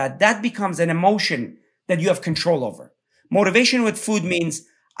iterations of that becomes an emotion that you have control over. Motivation with food means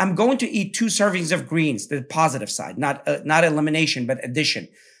I'm going to eat 2 servings of greens, the positive side, not elimination, but addition.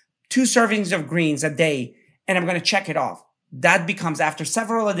 2 servings of greens a day, and I'm going to check it off. That becomes, after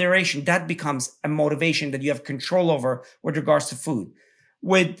several iterations, that becomes a motivation that you have control over with regards to food.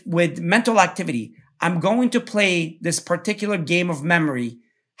 With mental activity, I'm going to play this particular game of memory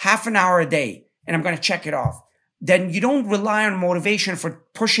half an hour a day, and I'm going to check it off. Then you don't rely on motivation for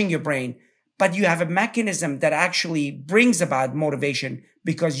pushing your brain, but you have a mechanism that actually brings about motivation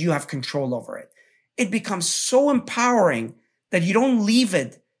because you have control over it. It becomes so empowering that you don't leave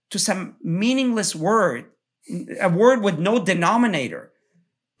it to some meaningless word, a word with no denominator,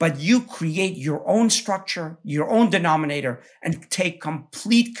 but you create your own structure, your own denominator, and take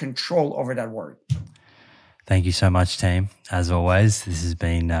complete control over that word. Thank you so much, team. As always, this has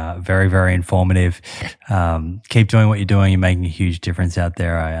been very, very informative. Keep doing what you're doing. You're making a huge difference out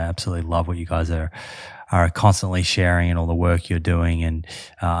there. I absolutely love what you guys are are constantly sharing and all the work you're doing. And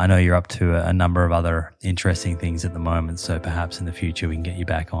I know you're up to a number of other interesting things at the moment. So perhaps in the future we can get you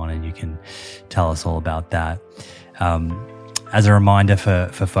back on and you can tell us all about that. As a reminder for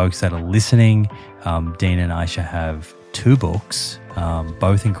folks that are listening, Dean and Aisha have 2 books,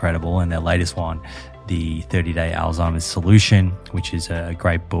 both incredible, and their latest one, The 30-Day Alzheimer's Solution, which is a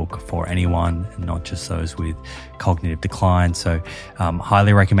great book for anyone, not just those with cognitive decline. So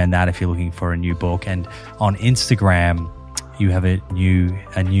highly recommend that if you're looking for a new book. And on Instagram, you have a new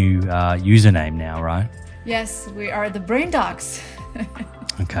username now, right? Yes, we are the Brain Docs.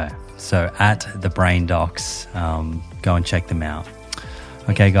 Okay, so at the Brain Docs, go and check them out.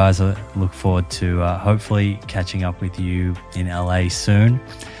 Okay, guys, I look forward to hopefully catching up with you in LA soon,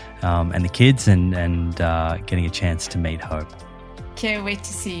 and the kids, and getting a chance to meet Hope. Can't wait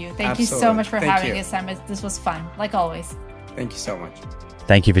to see you. Thank you so much for having us, Sam. This was fun, like always. Thank you so much.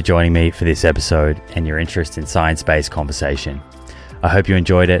 Thank you for joining me for this episode and your interest in science-based conversation. I hope you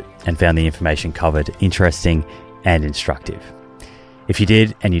enjoyed it and found the information covered interesting and instructive. If you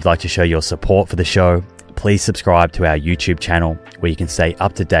did and you'd like to show your support for the show, please subscribe to our YouTube channel where you can stay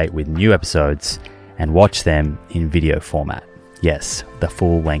up to date with new episodes and watch them in video format. Yes, the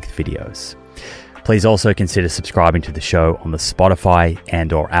full-length videos. Please also consider subscribing to the show on the Spotify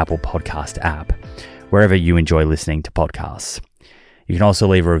and/or Apple Podcast app, wherever you enjoy listening to podcasts. You can also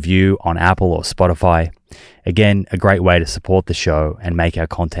leave a review on Apple or Spotify. Again, a great way to support the show and make our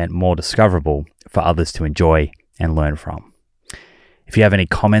content more discoverable for others to enjoy and learn from. If you have any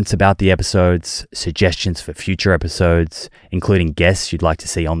comments about the episodes, suggestions for future episodes, including guests you'd like to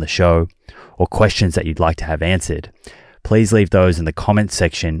see on the show, or questions that you'd like to have answered, please leave those in the comments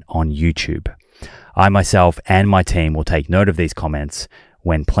section on YouTube. I myself and my team will take note of these comments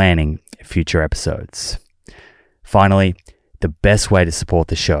when planning future episodes. Finally, the best way to support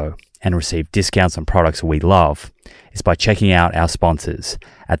the show and receive discounts on products we love is by checking out our sponsors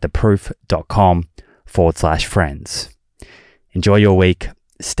at theproof.com/friends. Enjoy your week,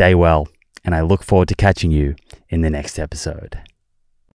 stay well, and I look forward to catching you in the next episode.